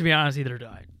 To be honest, either do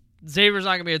I. Xavier's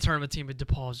not going to be a tournament team, but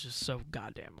DePaul's just so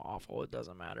goddamn awful. It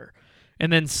doesn't matter.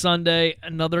 And then Sunday,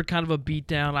 another kind of a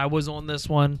beatdown. I was on this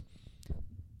one.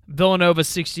 Villanova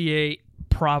 68,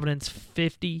 Providence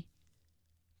 50.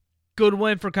 Good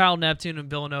win for Kyle Neptune and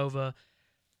Villanova.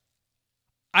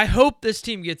 I hope this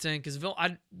team gets in because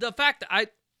the fact that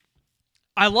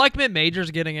I like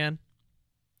mid-majors getting in.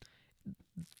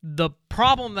 The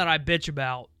problem that I bitch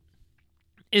about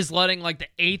is letting like the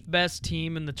 8th best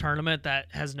team in the tournament that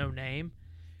has no name.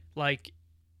 Like,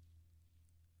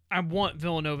 I want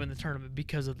Villanova in the tournament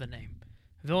because of the name.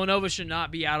 Villanova should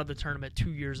not be out of the tournament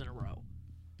 2 years in a row.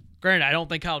 Granted, I don't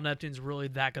think Kyle Neptune's really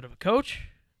that good of a coach.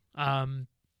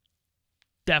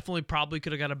 Definitely probably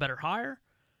could have got a better hire.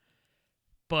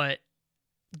 But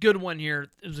good one here.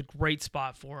 It was a great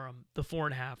spot for them. The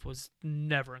 4.5 was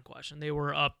never in question. They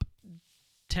were up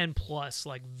 10 plus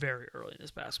like very early in this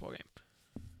basketball game.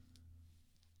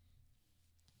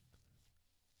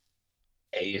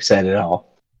 Hey, you said it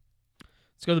all.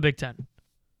 Let's go to the Big Ten.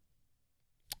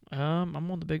 I'm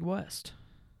on the Big West.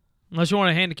 Unless you want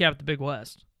to handicap the Big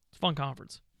West. It's a fun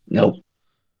conference. Nope.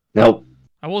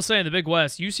 I will say in the Big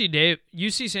West,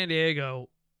 UC San Diego,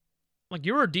 like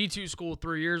you were a D2 school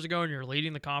 3 years ago and you're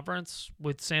leading the conference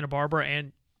with Santa Barbara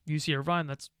and UC Irvine.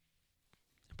 That's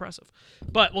impressive.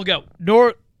 But we'll go.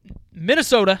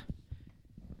 Minnesota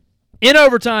in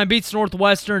overtime beats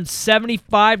Northwestern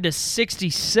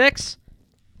 75-66.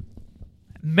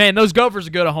 Man, those Gophers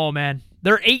are good at home, man.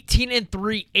 They're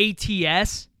 18-3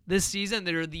 ATS this season.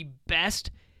 They're the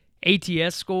best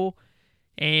ATS school.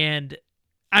 And,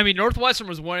 I mean, Northwestern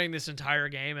was winning this entire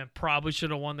game and probably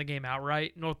should have won the game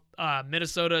outright.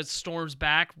 Minnesota storms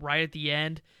back right at the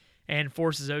end and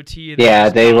forces OT. Yeah,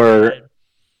 they were,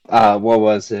 what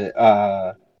was it?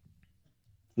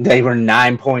 They were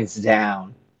 9 points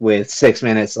down with 6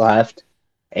 minutes left.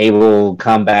 Able to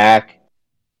come back,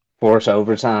 force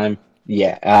overtime.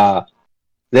 Yeah,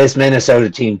 this Minnesota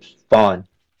team's fun.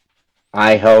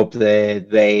 I hope that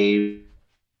they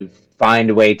find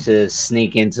a way to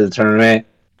sneak into the tournament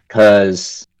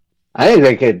because I think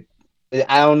they could.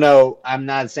 I don't know. I'm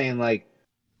not saying like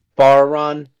far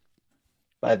run,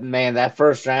 but man, that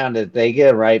first round, if they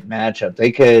get a right matchup,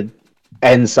 they could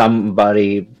end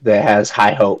somebody that has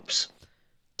high hopes.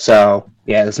 So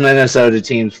yeah, this Minnesota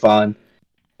team's fun.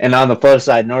 And on the flip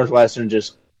side, Northwestern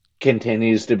just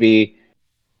continues to be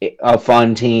a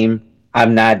fun team.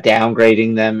 I'm not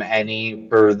downgrading them any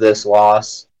for this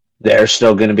loss. They're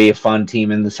still going to be a fun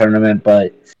team in the tournament.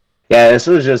 But, yeah,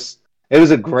 it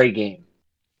was a great game.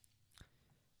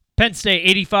 Penn State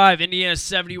 85, Indiana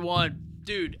 71.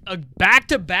 Dude, a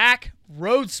back-to-back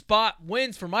road spot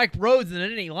wins for Mike Rhodes and the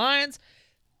Nittany Lions.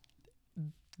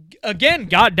 Again,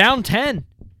 got down 10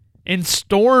 and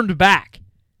stormed back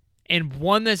and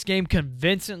won this game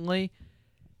convincingly.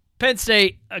 Penn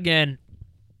State, again,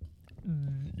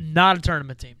 not a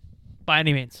tournament team by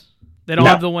any means. They don't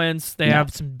have the wins. They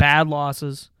have some bad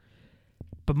losses.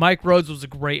 But Mike Rhodes was a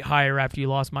great hire after you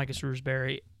lost Micah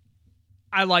Shrewsbury.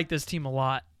 I like this team a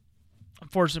lot.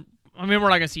 Unfortunately, I mean, we're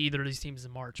not going to see either of these teams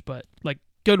in March, but, like,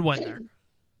 good win there.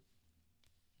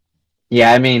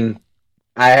 Yeah, I mean,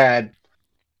 I had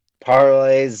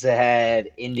parlays that had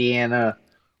Indiana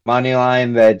money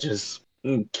line that just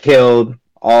killed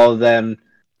all of them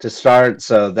to start,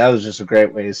 so that was just a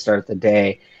great way to start the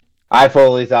day. I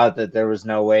fully thought that there was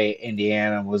no way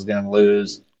Indiana was going to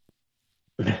lose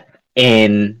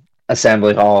in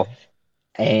Assembly Hall,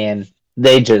 and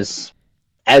they just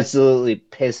absolutely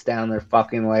pissed down their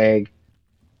fucking leg.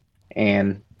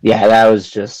 And yeah, that was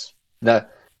just it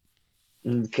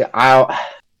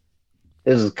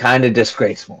was kind of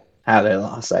disgraceful how they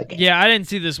lost that game. Yeah, I didn't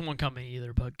see this one coming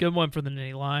either, but good one for the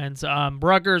Nittany Lions.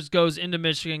 Rutgers goes into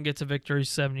Michigan, gets a victory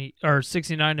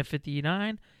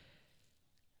 69-59.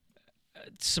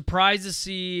 Surprised to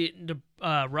see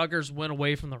Rutgers win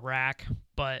away from the rack,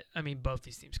 but I mean, both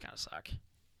these teams kind of suck.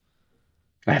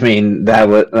 I mean,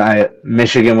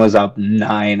 Michigan was up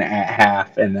 9 at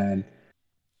half, and then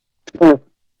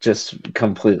just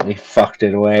completely fucked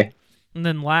it away. And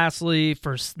then lastly,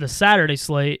 for the Saturday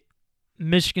slate,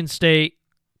 Michigan State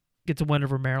gets a win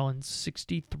over Maryland,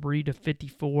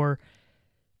 63-54.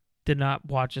 Did not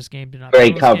watch this game. Did not.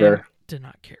 Great cover. Game, did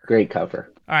not care. Great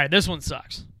cover. All right, this one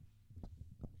sucks.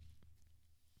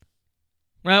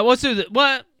 Well, let's do that.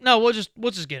 What? No, we'll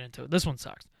just get into it. This one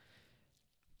sucks.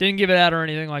 Didn't give it out or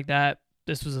anything like that.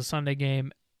 This was a Sunday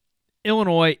game.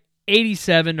 Illinois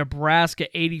 87, Nebraska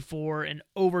 84 in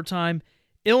overtime.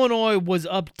 Illinois was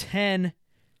up 10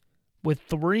 with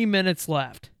 3 minutes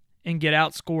left and get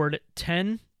outscored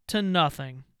 10-0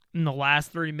 in the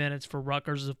last 3 minutes for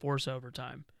Rutgers to force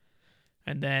overtime.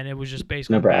 And then it was just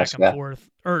basically Nebraska. back and forth.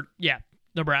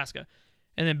 Nebraska.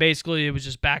 And then basically it was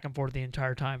just back and forth the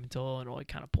entire time until Illinois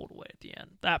kind of pulled away at the end.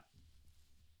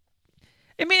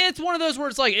 It's one of those where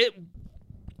it's like it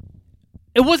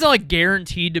wasn't like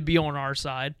guaranteed to be on our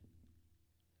side.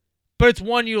 But it's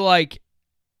one you like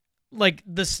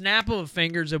the snap of a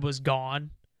fingers it was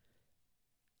gone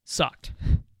sucked.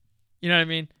 You know what I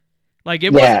mean? Like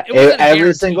it wasn't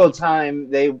every single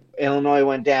time Illinois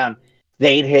went down,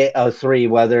 they'd hit a 3,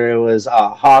 whether it was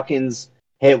Hawkins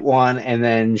hit one and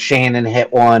then Shannon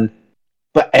hit one.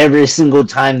 But every single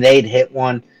time they'd hit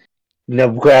one,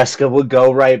 Nebraska would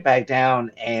go right back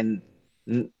down and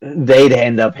they'd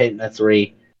end up hitting a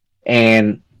 3.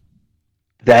 And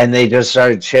then they just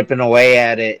started chipping away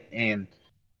at it and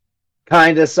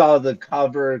kind of saw the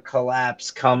cover collapse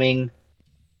coming.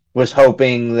 Was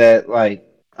hoping that, like,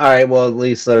 all right, well, at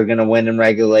least they're going to win in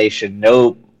regulation.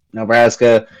 Nope.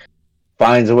 Nebraska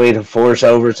finds a way to force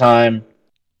overtime.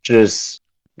 Just,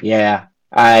 yeah,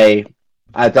 I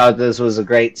thought this was a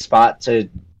great spot to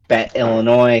bet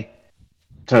Illinois.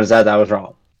 Turns out that was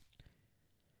wrong.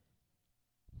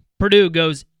 Purdue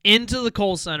goes into the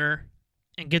Kohl Center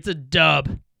and gets a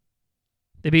dub.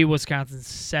 They beat Wisconsin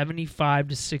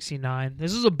 75-69.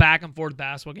 This is a back-and-forth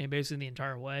basketball game basically the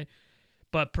entire way.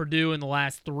 But Purdue in the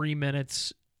last 3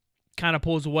 minutes kind of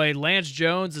pulls away. Lance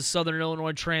Jones, the Southern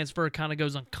Illinois transfer, kind of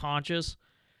goes unconscious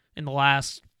in the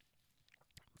last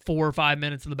 4 or 5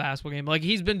 minutes of the basketball game. Like,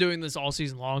 he's been doing this all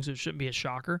season long, so it shouldn't be a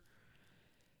shocker.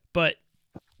 But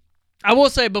I will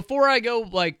say, before I go,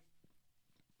 like,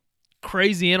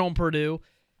 crazy in on Purdue,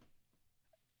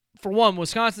 for one,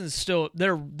 Wisconsin is still,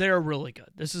 they're really good.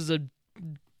 This is a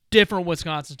different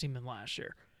Wisconsin team than last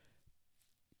year.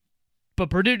 But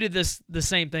Purdue did the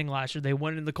same thing last year. They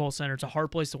went into the Kohl Center. It's a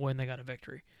hard place to win. They got a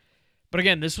victory. But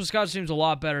again, this Wisconsin team's a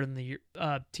lot better than the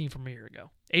team from a year ago.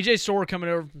 A.J. Storr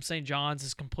coming over from St. John's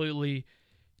has completely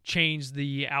changed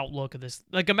the outlook of this.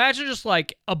 Like, imagine just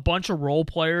like a bunch of role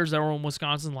players that were in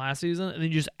Wisconsin last season, and then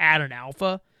you just add an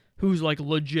alpha who's like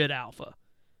legit alpha.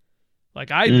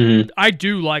 Like, I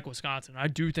do like Wisconsin. I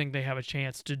do think they have a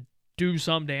chance to do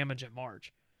some damage in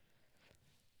March.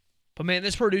 But man,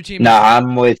 this Purdue team. No,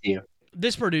 I'm with you.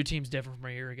 This Purdue team's different from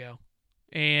a year ago.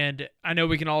 And I know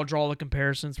we can all draw the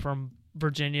comparisons from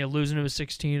Virginia losing to a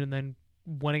 16 and then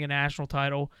winning a national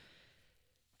title,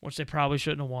 which they probably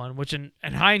shouldn't have won, which in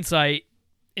hindsight,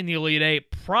 in the Elite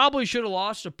Eight, probably should have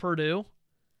lost to Purdue.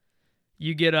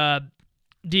 You get a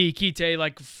Diakite,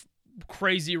 like,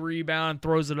 crazy rebound,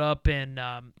 throws it up, and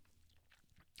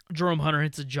Jerome Hunter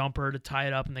hits a jumper to tie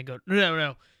it up, and they go,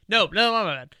 no, my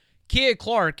bad. Kia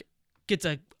Clark gets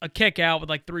a kick out with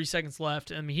like 3 seconds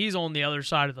left. I mean, he's on the other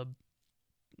side of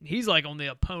he's like on the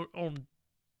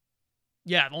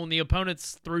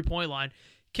opponent's 3-point line.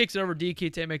 Kicks it over,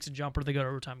 Diakite makes a jumper, they go to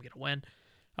overtime and get a win.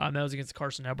 That was against the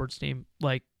Carson Edwards team.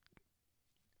 Like,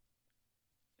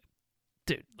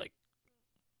 dude, like,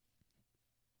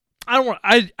 I don't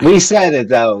want. We said it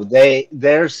though.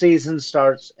 Their season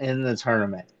starts in the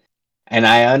tournament, and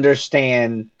I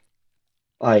understand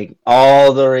like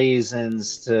all the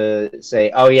reasons to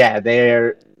say, oh yeah,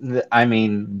 they're. I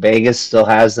mean, Vegas still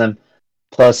has them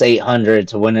plus 800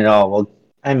 to win it all. Well,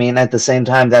 I mean, at the same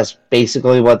time, that's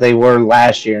basically what they were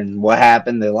last year. And what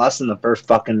happened? They lost in the first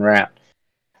fucking round.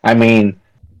 I mean,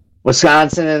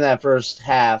 Wisconsin in that first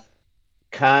half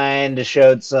kind of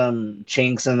showed some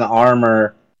chinks in the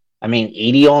armor. I mean,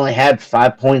 Edey only had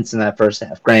 5 points in that first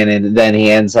half. Granted, then he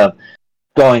ends up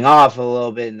going off a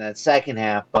little bit in that second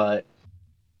half, but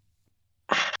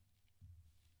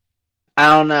I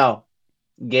don't know.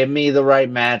 Give me the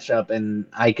right matchup, and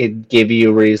I could give you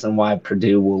a reason why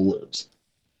Purdue will lose.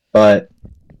 But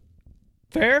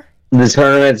fair. The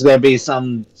tournament's going to be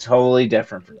something totally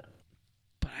different for them.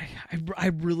 But I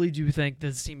really do think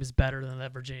this team is better than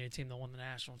that Virginia team that won the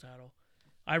national title.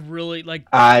 I really like.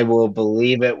 I will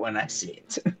believe it when I see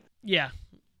it. Yeah.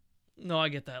 No, I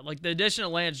get that. Like the addition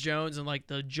of Lance Jones and like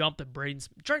the jump that Braden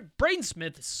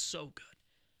Smith is so good.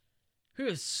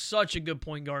 He is such a good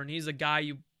point guard, and he's a guy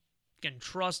you can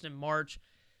trust in March.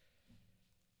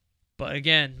 But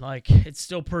again, like it's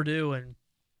still Purdue, and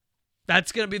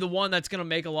that's going to be the one that's going to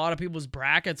make a lot of people's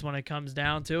brackets when it comes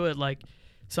down to it. Like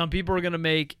some people are going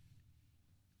to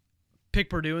pick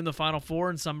Purdue in the Final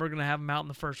Four, and some are going to have them out in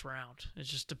the first round. It's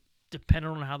just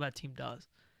dependent on how that team does.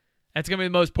 That's going to be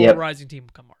the most polarizing team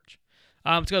come March.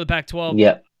 Let's go to the Pac-12.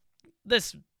 Yep.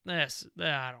 This, I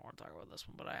don't want to talk about this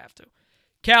one, but I have to.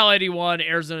 Cal 81,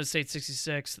 Arizona State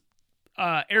 66.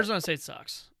 Arizona State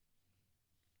sucks.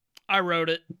 I wrote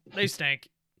it. They stink.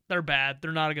 They're bad.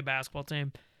 They're not a good basketball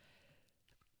team.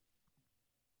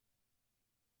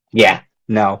 Yeah,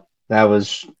 no, that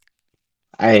was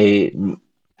I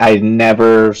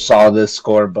never saw this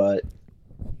score, but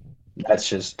that's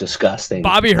just disgusting.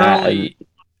 Bobby Hurley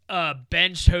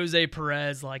benched Jose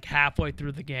Perez like halfway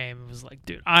through the game. It was like,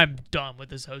 dude, I'm done with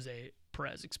this Jose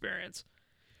Perez experience.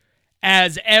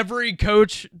 As every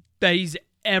coach that he's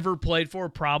ever played for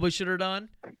probably should have done.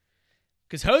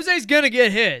 Because Jose's going to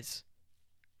get his.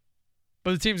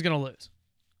 But the team's going to lose.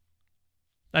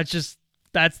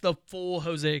 That's the full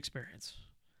Jose experience.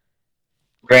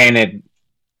 Granted,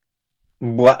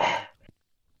 what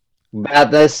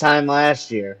about this time last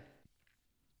year,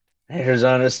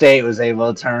 Arizona State was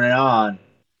able to turn it on.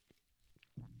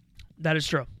 That is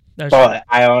true. But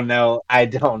I don't know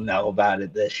about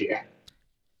it this year.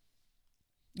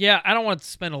 Yeah, I don't want to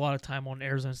spend a lot of time on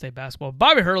Arizona State basketball.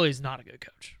 Bobby Hurley is not a good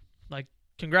coach. Like,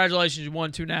 congratulations, you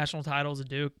won 2 national titles at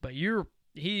Duke, but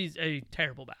he's a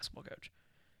terrible basketball coach.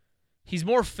 He's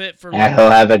more fit for. And he'll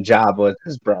have a job with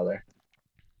his brother.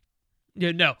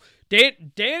 Yeah, no.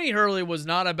 Danny Hurley was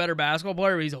not a better basketball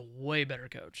player, but he's a way better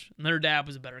coach. And their dad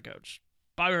was a better coach.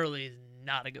 Bobby Hurley is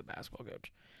not a good basketball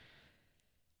coach.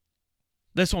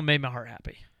 This one made my heart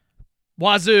happy.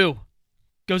 Wazoo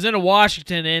goes into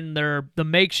Washington in the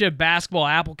makeshift basketball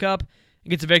Apple Cup and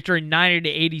gets a victory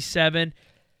 90-87.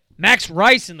 Max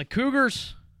Rice and the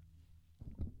Cougars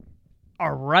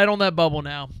are right on that bubble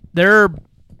now. They're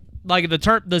like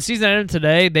the season ended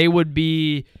today, they would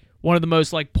be one of the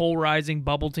most like polarizing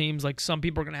bubble teams. Like some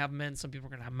people are going to have them in, some people are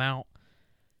going to have them out.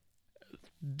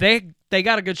 They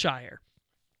got a good shot here.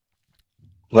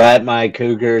 Let my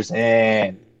Cougars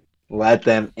in. Let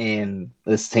them in.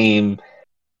 This team,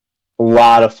 a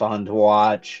lot of fun to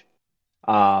watch.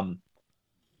 Granted,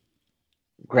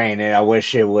 I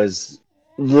wish it was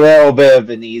a little bit of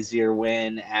an easier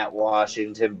win at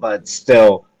Washington, but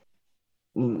still,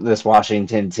 this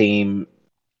Washington team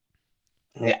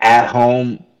at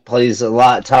home plays a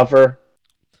lot tougher.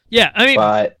 Yeah, I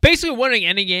mean, basically winning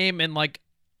any game and like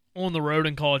on the road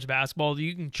in college basketball,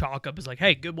 you can chalk up as like,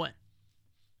 hey, good win.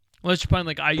 Unless you're playing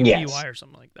like IUPUI or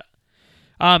something like that.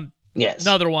 Yes.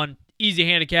 Another one, easy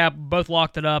handicap. Both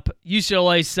locked it up.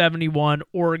 UCLA 71,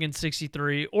 Oregon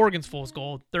 63. Oregon's fool's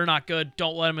gold. They're not good.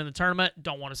 Don't let them in the tournament.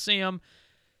 Don't want to see them.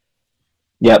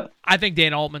 Yep. I think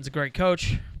Dan Altman's a great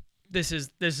coach. This is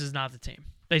not the team.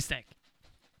 They stink.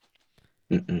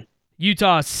 Mm-mm.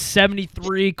 Utah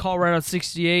 73, Colorado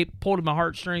 68. Pulled at my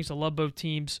heartstrings. I love both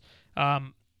teams. I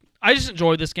just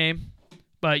enjoyed this game,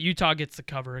 but Utah gets the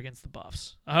cover against the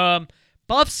Buffs.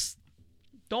 Buffs,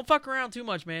 don't fuck around too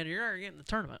much, man. You're getting the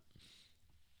tournament.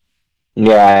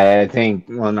 Yeah, I think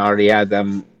one already had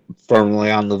them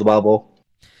firmly on the bubble.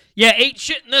 Yeah, ain't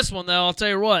shit in this one, though. I'll tell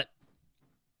you what.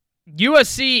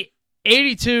 USC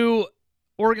 82,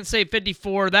 Oregon State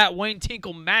 54. That Wayne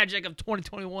Tinkle magic of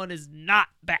 2021 is not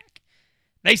back.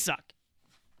 They suck.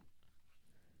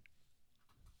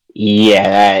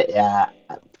 Yeah,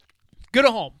 Good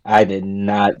at home. I did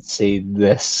not see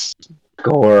this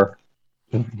score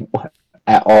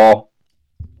at all.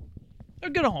 They're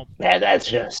good at home. Yeah, that's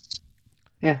just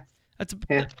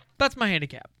That's my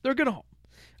handicap. They're good at home.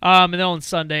 And then on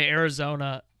Sunday,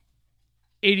 Arizona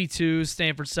 82,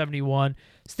 Stanford 71.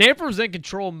 Stanford was in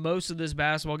control most of this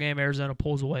basketball game. Arizona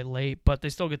pulls away late, but they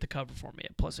still get the cover for me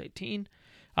at plus 18.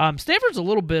 Stanford's a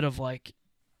little bit of like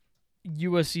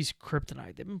USC's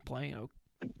kryptonite. They've been playing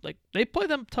they play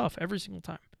them tough every single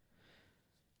time.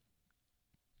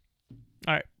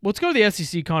 All right, let's go to the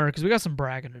SEC, Connor, because we got some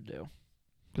bragging to do.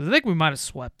 Because I think we might have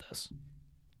swept this.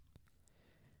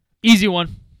 Easy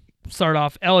one. Start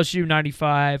off LSU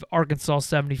 95, Arkansas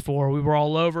 74. We were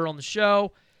all over on the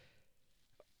show.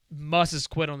 Muss has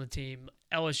quit on the team.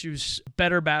 LSU's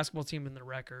better basketball team than the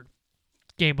record.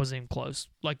 Game wasn't even close.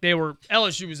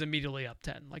 LSU was immediately up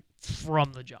 10, like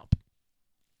from the jump.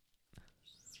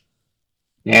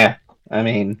 Yeah, I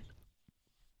mean,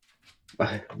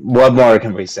 what more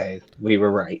can we say? We were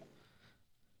right.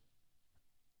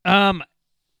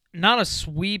 Not a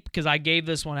sweep because I gave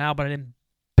this one out, but I didn't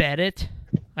bet it.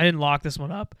 I didn't lock this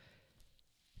one up.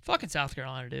 Fucking South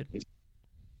Carolina, dude.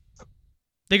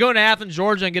 They go into Athens,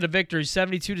 Georgia, and get a victory,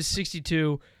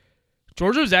 72-62.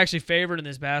 Georgia was actually favored in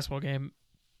this basketball game.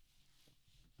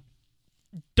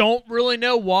 Don't really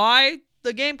know why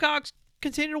the Gamecocks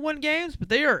continue to win games, but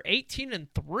they are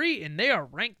 18-3, and they are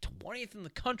ranked 20th in the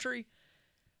country.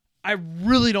 I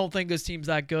really don't think this team's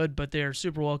that good, but they're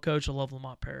super well coached. I love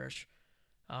Lamont Parrish.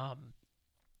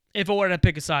 If I were to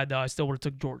pick a side, though, I still would have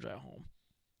took Georgia at home.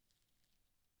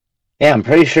 Yeah, I'm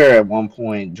pretty sure at one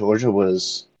point Georgia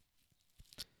was...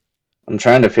 I'm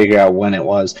trying to figure out when it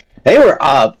was. They were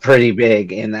up pretty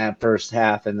big in that first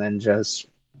half and then just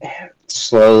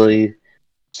slowly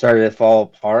started to fall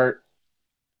apart.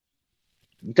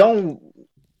 Don't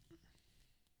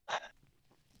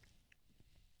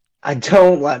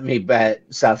let me bet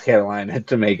South Carolina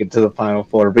to make it to the Final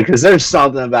Four because there's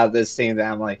something about this team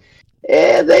that I'm like,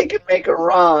 they can make a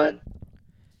run.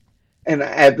 And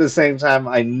at the same time,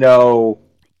 I know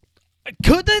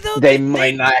could they though? They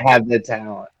might not have the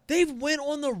talent. They went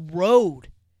on the road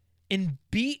and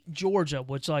beat Georgia,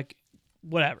 which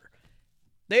whatever.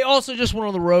 They also just went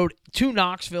on the road to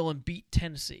Knoxville and beat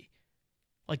Tennessee.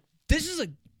 This is a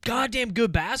goddamn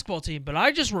good basketball team, but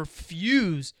I just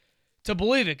refuse to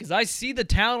believe it because I see the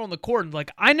talent on the court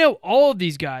and I know all of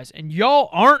these guys and y'all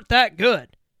aren't that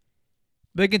good.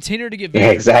 They continue to get victories.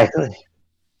 Yeah, exactly.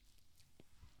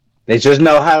 They just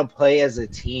know how to play as a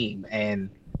team, and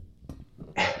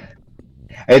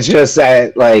it's just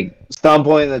that some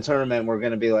point in the tournament we're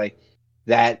going to be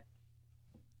that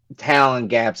talent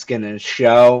gap's going to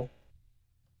show,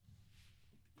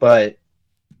 but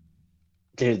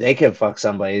dude, they could fuck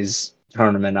somebody's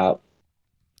tournament up.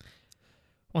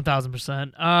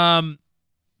 1,000%.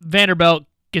 Vanderbilt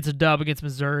gets a dub against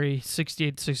Missouri,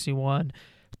 68-61.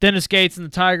 Dennis Gates and the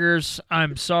Tigers,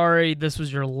 I'm sorry. This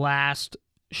was your last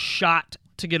shot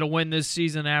to get a win this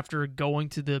season after going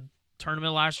to the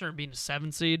tournament last year and being a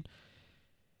 7 seed.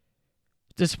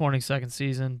 Disappointing second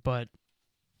season, but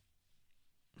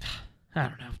I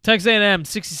don't know. Texas A&M,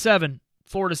 67,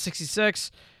 Florida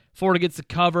 66. Florida gets the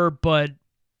cover, but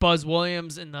Buzz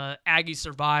Williams and the Aggies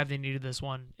survived. They needed this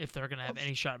one if they're going to have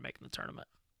any shot at making the tournament.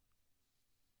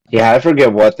 Yeah, I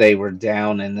forget what they were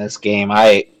down in this game.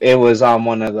 It was on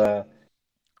one of the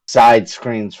side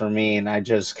screens for me, and I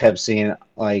just kept seeing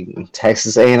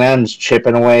Texas A&M's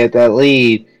chipping away at that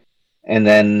lead, and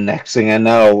then next thing I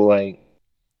know,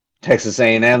 Texas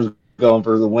A&M's going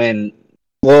for the win.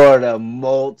 Florida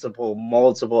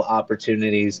multiple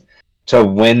opportunities to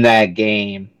win that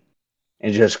game,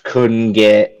 and just couldn't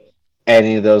get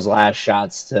any of those last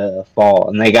shots to fall.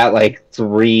 And they got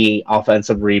 3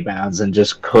 offensive rebounds and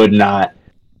just could not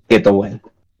get the win.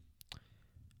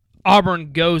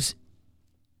 Auburn goes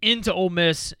into Ole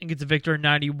Miss and gets a victory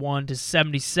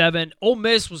 91-77. Ole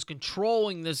Miss was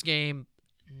controlling this game.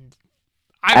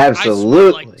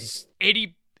 Absolutely. I swear,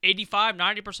 80, 85,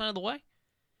 90% of the way.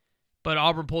 But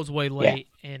Auburn pulls away late.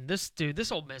 Yeah. And this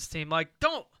Ole Miss team,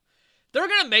 they're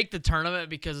going to make the tournament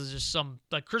because it's just some,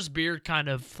 Chris Beard kind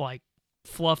of,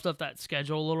 fluffed up that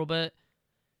schedule a little bit.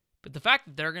 But the fact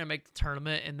that they're going to make the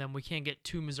tournament and then we can't get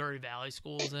 2 Missouri Valley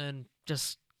schools in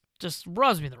just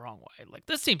rubs me the wrong way.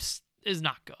 This team is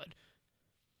not good.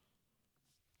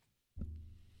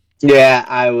 Yeah,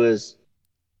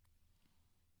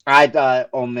 I thought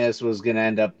Ole Miss was going to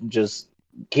end up just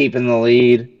keeping the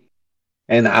lead.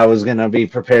 And I was going to be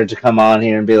prepared to come on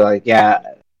here and be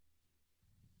yeah,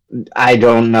 I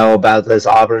don't know about this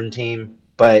Auburn team.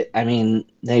 But, I mean,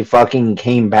 they fucking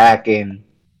came back and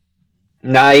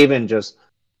Not even just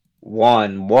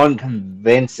one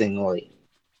convincingly.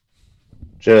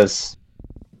 Just,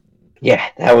 yeah,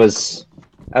 that was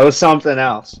something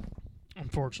else.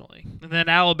 Unfortunately. And then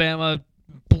Alabama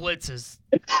blitzes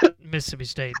Mississippi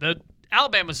State.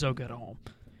 Alabama's so good at home.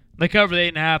 They cover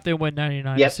the 8.5. They win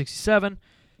 99-67.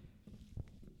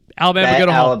 Alabama good at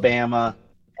home. Alabama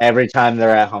every time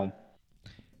they're at home.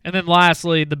 And then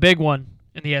lastly, the big one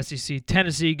in the SEC,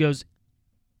 Tennessee goes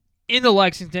into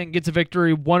Lexington, gets a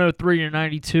victory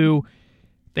 103-92.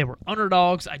 They were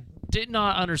underdogs. I did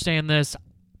not understand this.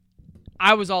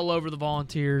 I was all over the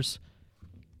Volunteers.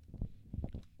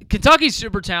 Kentucky's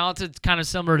super talented, kind of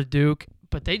similar to Duke,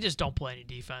 but they just don't play any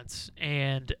defense.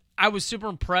 And I was super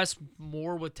impressed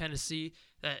more with Tennessee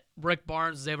that Rick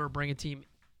Barnes was able to bring a team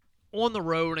on the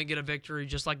road and get a victory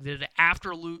just like they did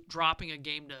after dropping a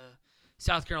game to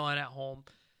South Carolina at home.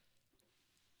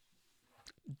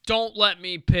 Don't let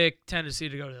me pick Tennessee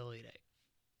to go to the Elite Eight.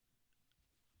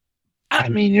 I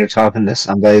mean, you're talking to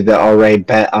somebody that already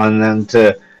bet on them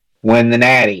to win the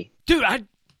Natty. Dude, I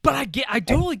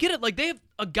totally get it. Like they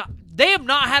have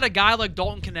not had a guy like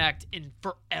Dalton Connect in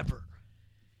forever.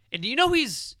 And do you know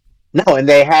he's No, and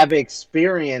they have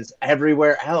experience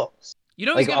everywhere else. You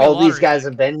know, like all these guys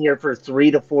have been here for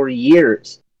 3 to 4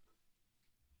 years.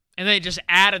 And they just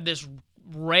added this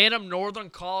random Northern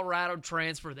Colorado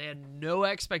transfer they had no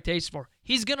expectations for.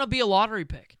 He's going to be a lottery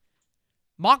pick.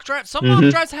 Mock draft. Some mock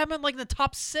drafts have him like in the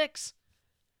top 6.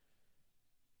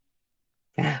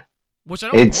 Yeah. Which I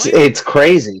don't It's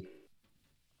crazy.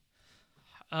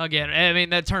 Again, I mean,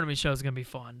 that tournament show is going to be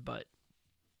fun, but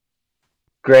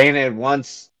granted,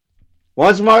 once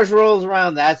March rolls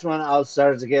around, that's when I'll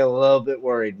start to get a little bit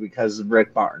worried because of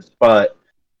Rick Barnes. But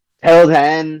till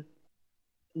then,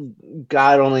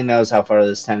 God only knows how far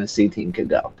this Tennessee team could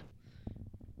go. All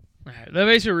right, that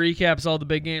basically recaps all the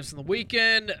big games from the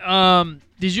weekend.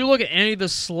 Did you look at any of the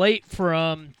slate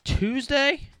from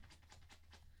Tuesday?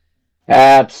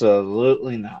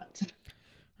 Absolutely not.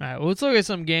 All right, well, let's look at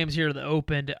some games here that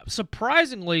opened.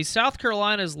 Surprisingly, South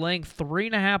Carolina is laying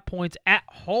 3.5 points at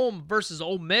home versus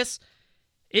Ole Miss.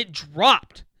 It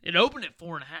dropped. It opened at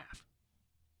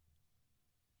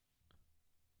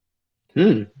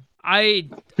 4.5.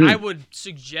 I would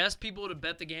suggest people to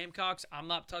bet the Gamecocks. I'm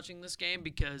not touching this game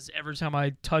because every time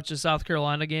I touch a South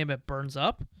Carolina game, it burns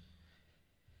up.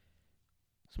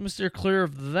 So I'm going to steer clear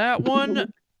of that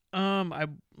one. I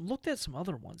looked at some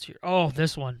other ones here. Oh,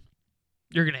 this one.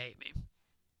 You're going to hate me.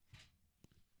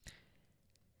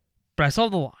 But I saw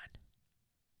the line.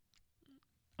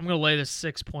 I'm going to lay the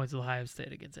 6 points of Ohio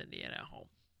State against Indiana at home.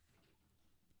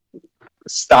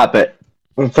 Stop it.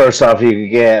 First off, you could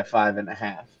get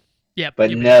 5.5. Yeah,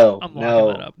 but no, you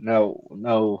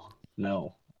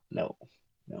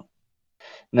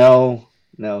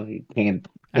can't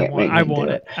make me do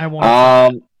it. I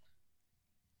want it.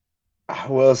 I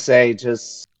will say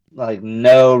just like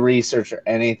no research or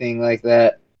anything like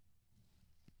that.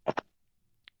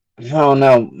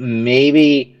 No,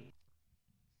 maybe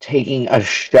taking a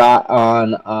shot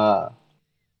on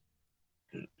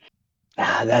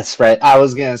that's right. I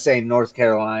was gonna say North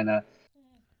Carolina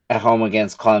at home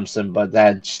against Clemson, but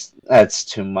that's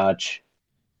too much.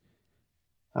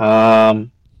 Do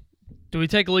we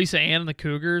take Lisa Ann and the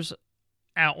Cougars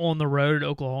out on the road at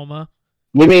Oklahoma?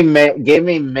 Give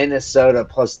me Minnesota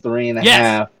plus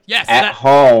 3.5 at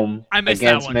home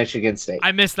against Michigan State.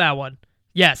 I missed that one.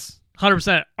 Yes,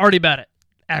 100%. Already bet it,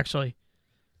 actually.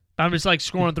 I'm just like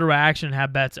scrolling through action and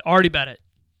have bets. Already bet it.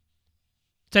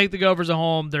 Take the Gophers at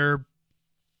home. They're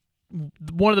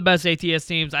one of the best ATS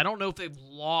teams. I don't know if they've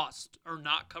lost or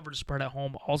not covered a spread at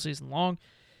home all season long.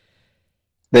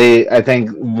 I think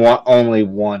only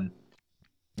one.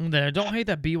 And then I don't hate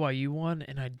that BYU one,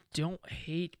 and I don't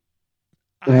hate...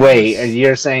 Wait,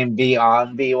 you're saying be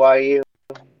on BYU?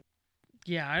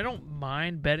 Yeah, I don't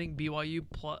mind betting BYU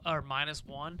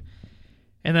 -1.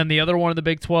 And then the other one in the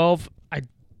Big 12,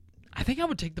 I think I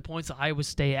would take the points of Iowa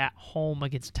State at home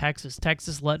against Texas.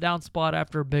 Texas letdown spot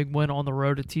after a big win on the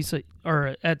road at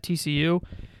TCU,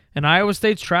 and Iowa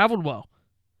State's traveled well.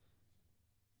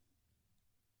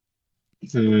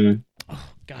 Oh,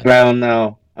 God. I don't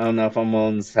know if I'm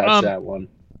willing to touch that one.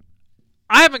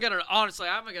 I haven't got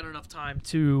enough time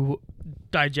to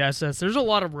digest this. There's a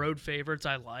lot of road favorites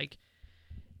I like,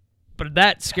 but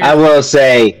that scares me. I will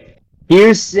say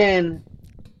Houston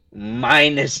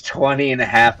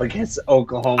 -20.5 against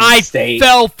Oklahoma State. I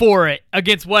fell for it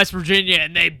against West Virginia,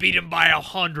 and they beat them by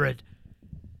 100.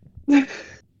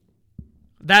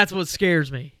 That's what scares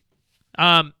me.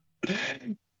 To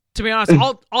be honest,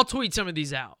 I'll tweet some of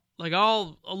these out. Like,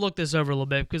 I'll look this over a little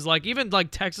bit because, like, even, like,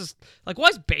 Texas, like, why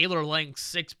is Baylor laying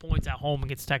 6 points at home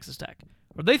against Texas Tech?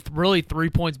 Are they really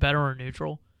 3 points better or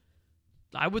neutral?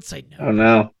 I would say no. I don't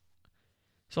know.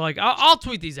 So, like, I'll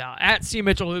tweet these out. At C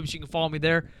Mitchell Hoops, you can follow me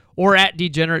there. Or at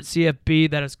Degenerate CFB,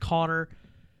 that is Connor.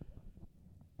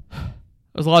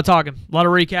 There's a lot of talking, a lot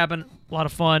of recapping, a lot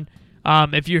of fun.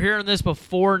 If you're hearing this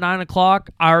before 9 o'clock,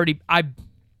 I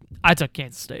took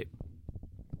Kansas State.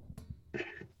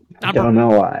 I don't know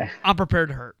why. I'm prepared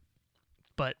to hurt,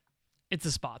 but it's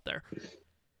a spot there.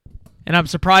 And I'm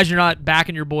surprised you're not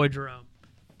backing your boy Jerome.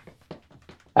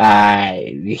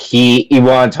 You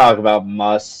want to talk about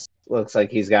Muss? Looks like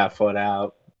he's got foot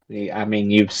out.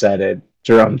 You've said it.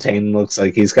 Jerome Tain looks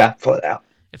like he's got foot out.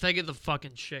 If they get the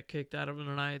fucking shit kicked out of him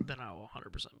tonight, then I will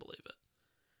 100% believe it.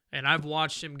 And I've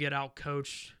watched him get out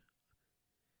coached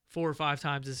 4 or 5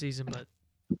 times this season, but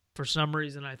for some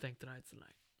reason, I think tonight's the night.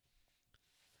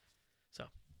 So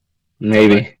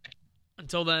maybe.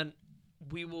 Until then,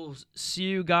 we will see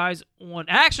you guys on.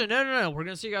 Actually, no. We're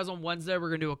gonna see you guys on Wednesday. We're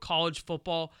gonna do a college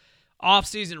football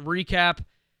off-season recap.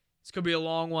 It's gonna be a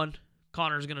long one.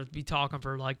 Connor's gonna be talking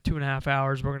for like 2.5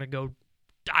 hours. We're gonna go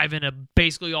dive into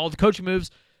basically all the coaching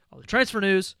moves, all the transfer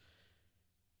news.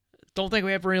 Don't think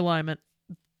we have realignment,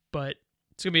 but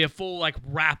it's gonna be a full like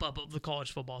wrap up of the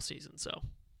college football season. So,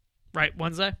 right,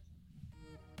 Wednesday.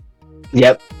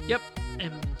 Yep.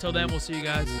 And until then, we'll see you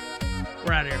guys.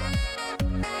 We're out of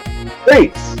here.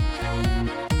 Thanks.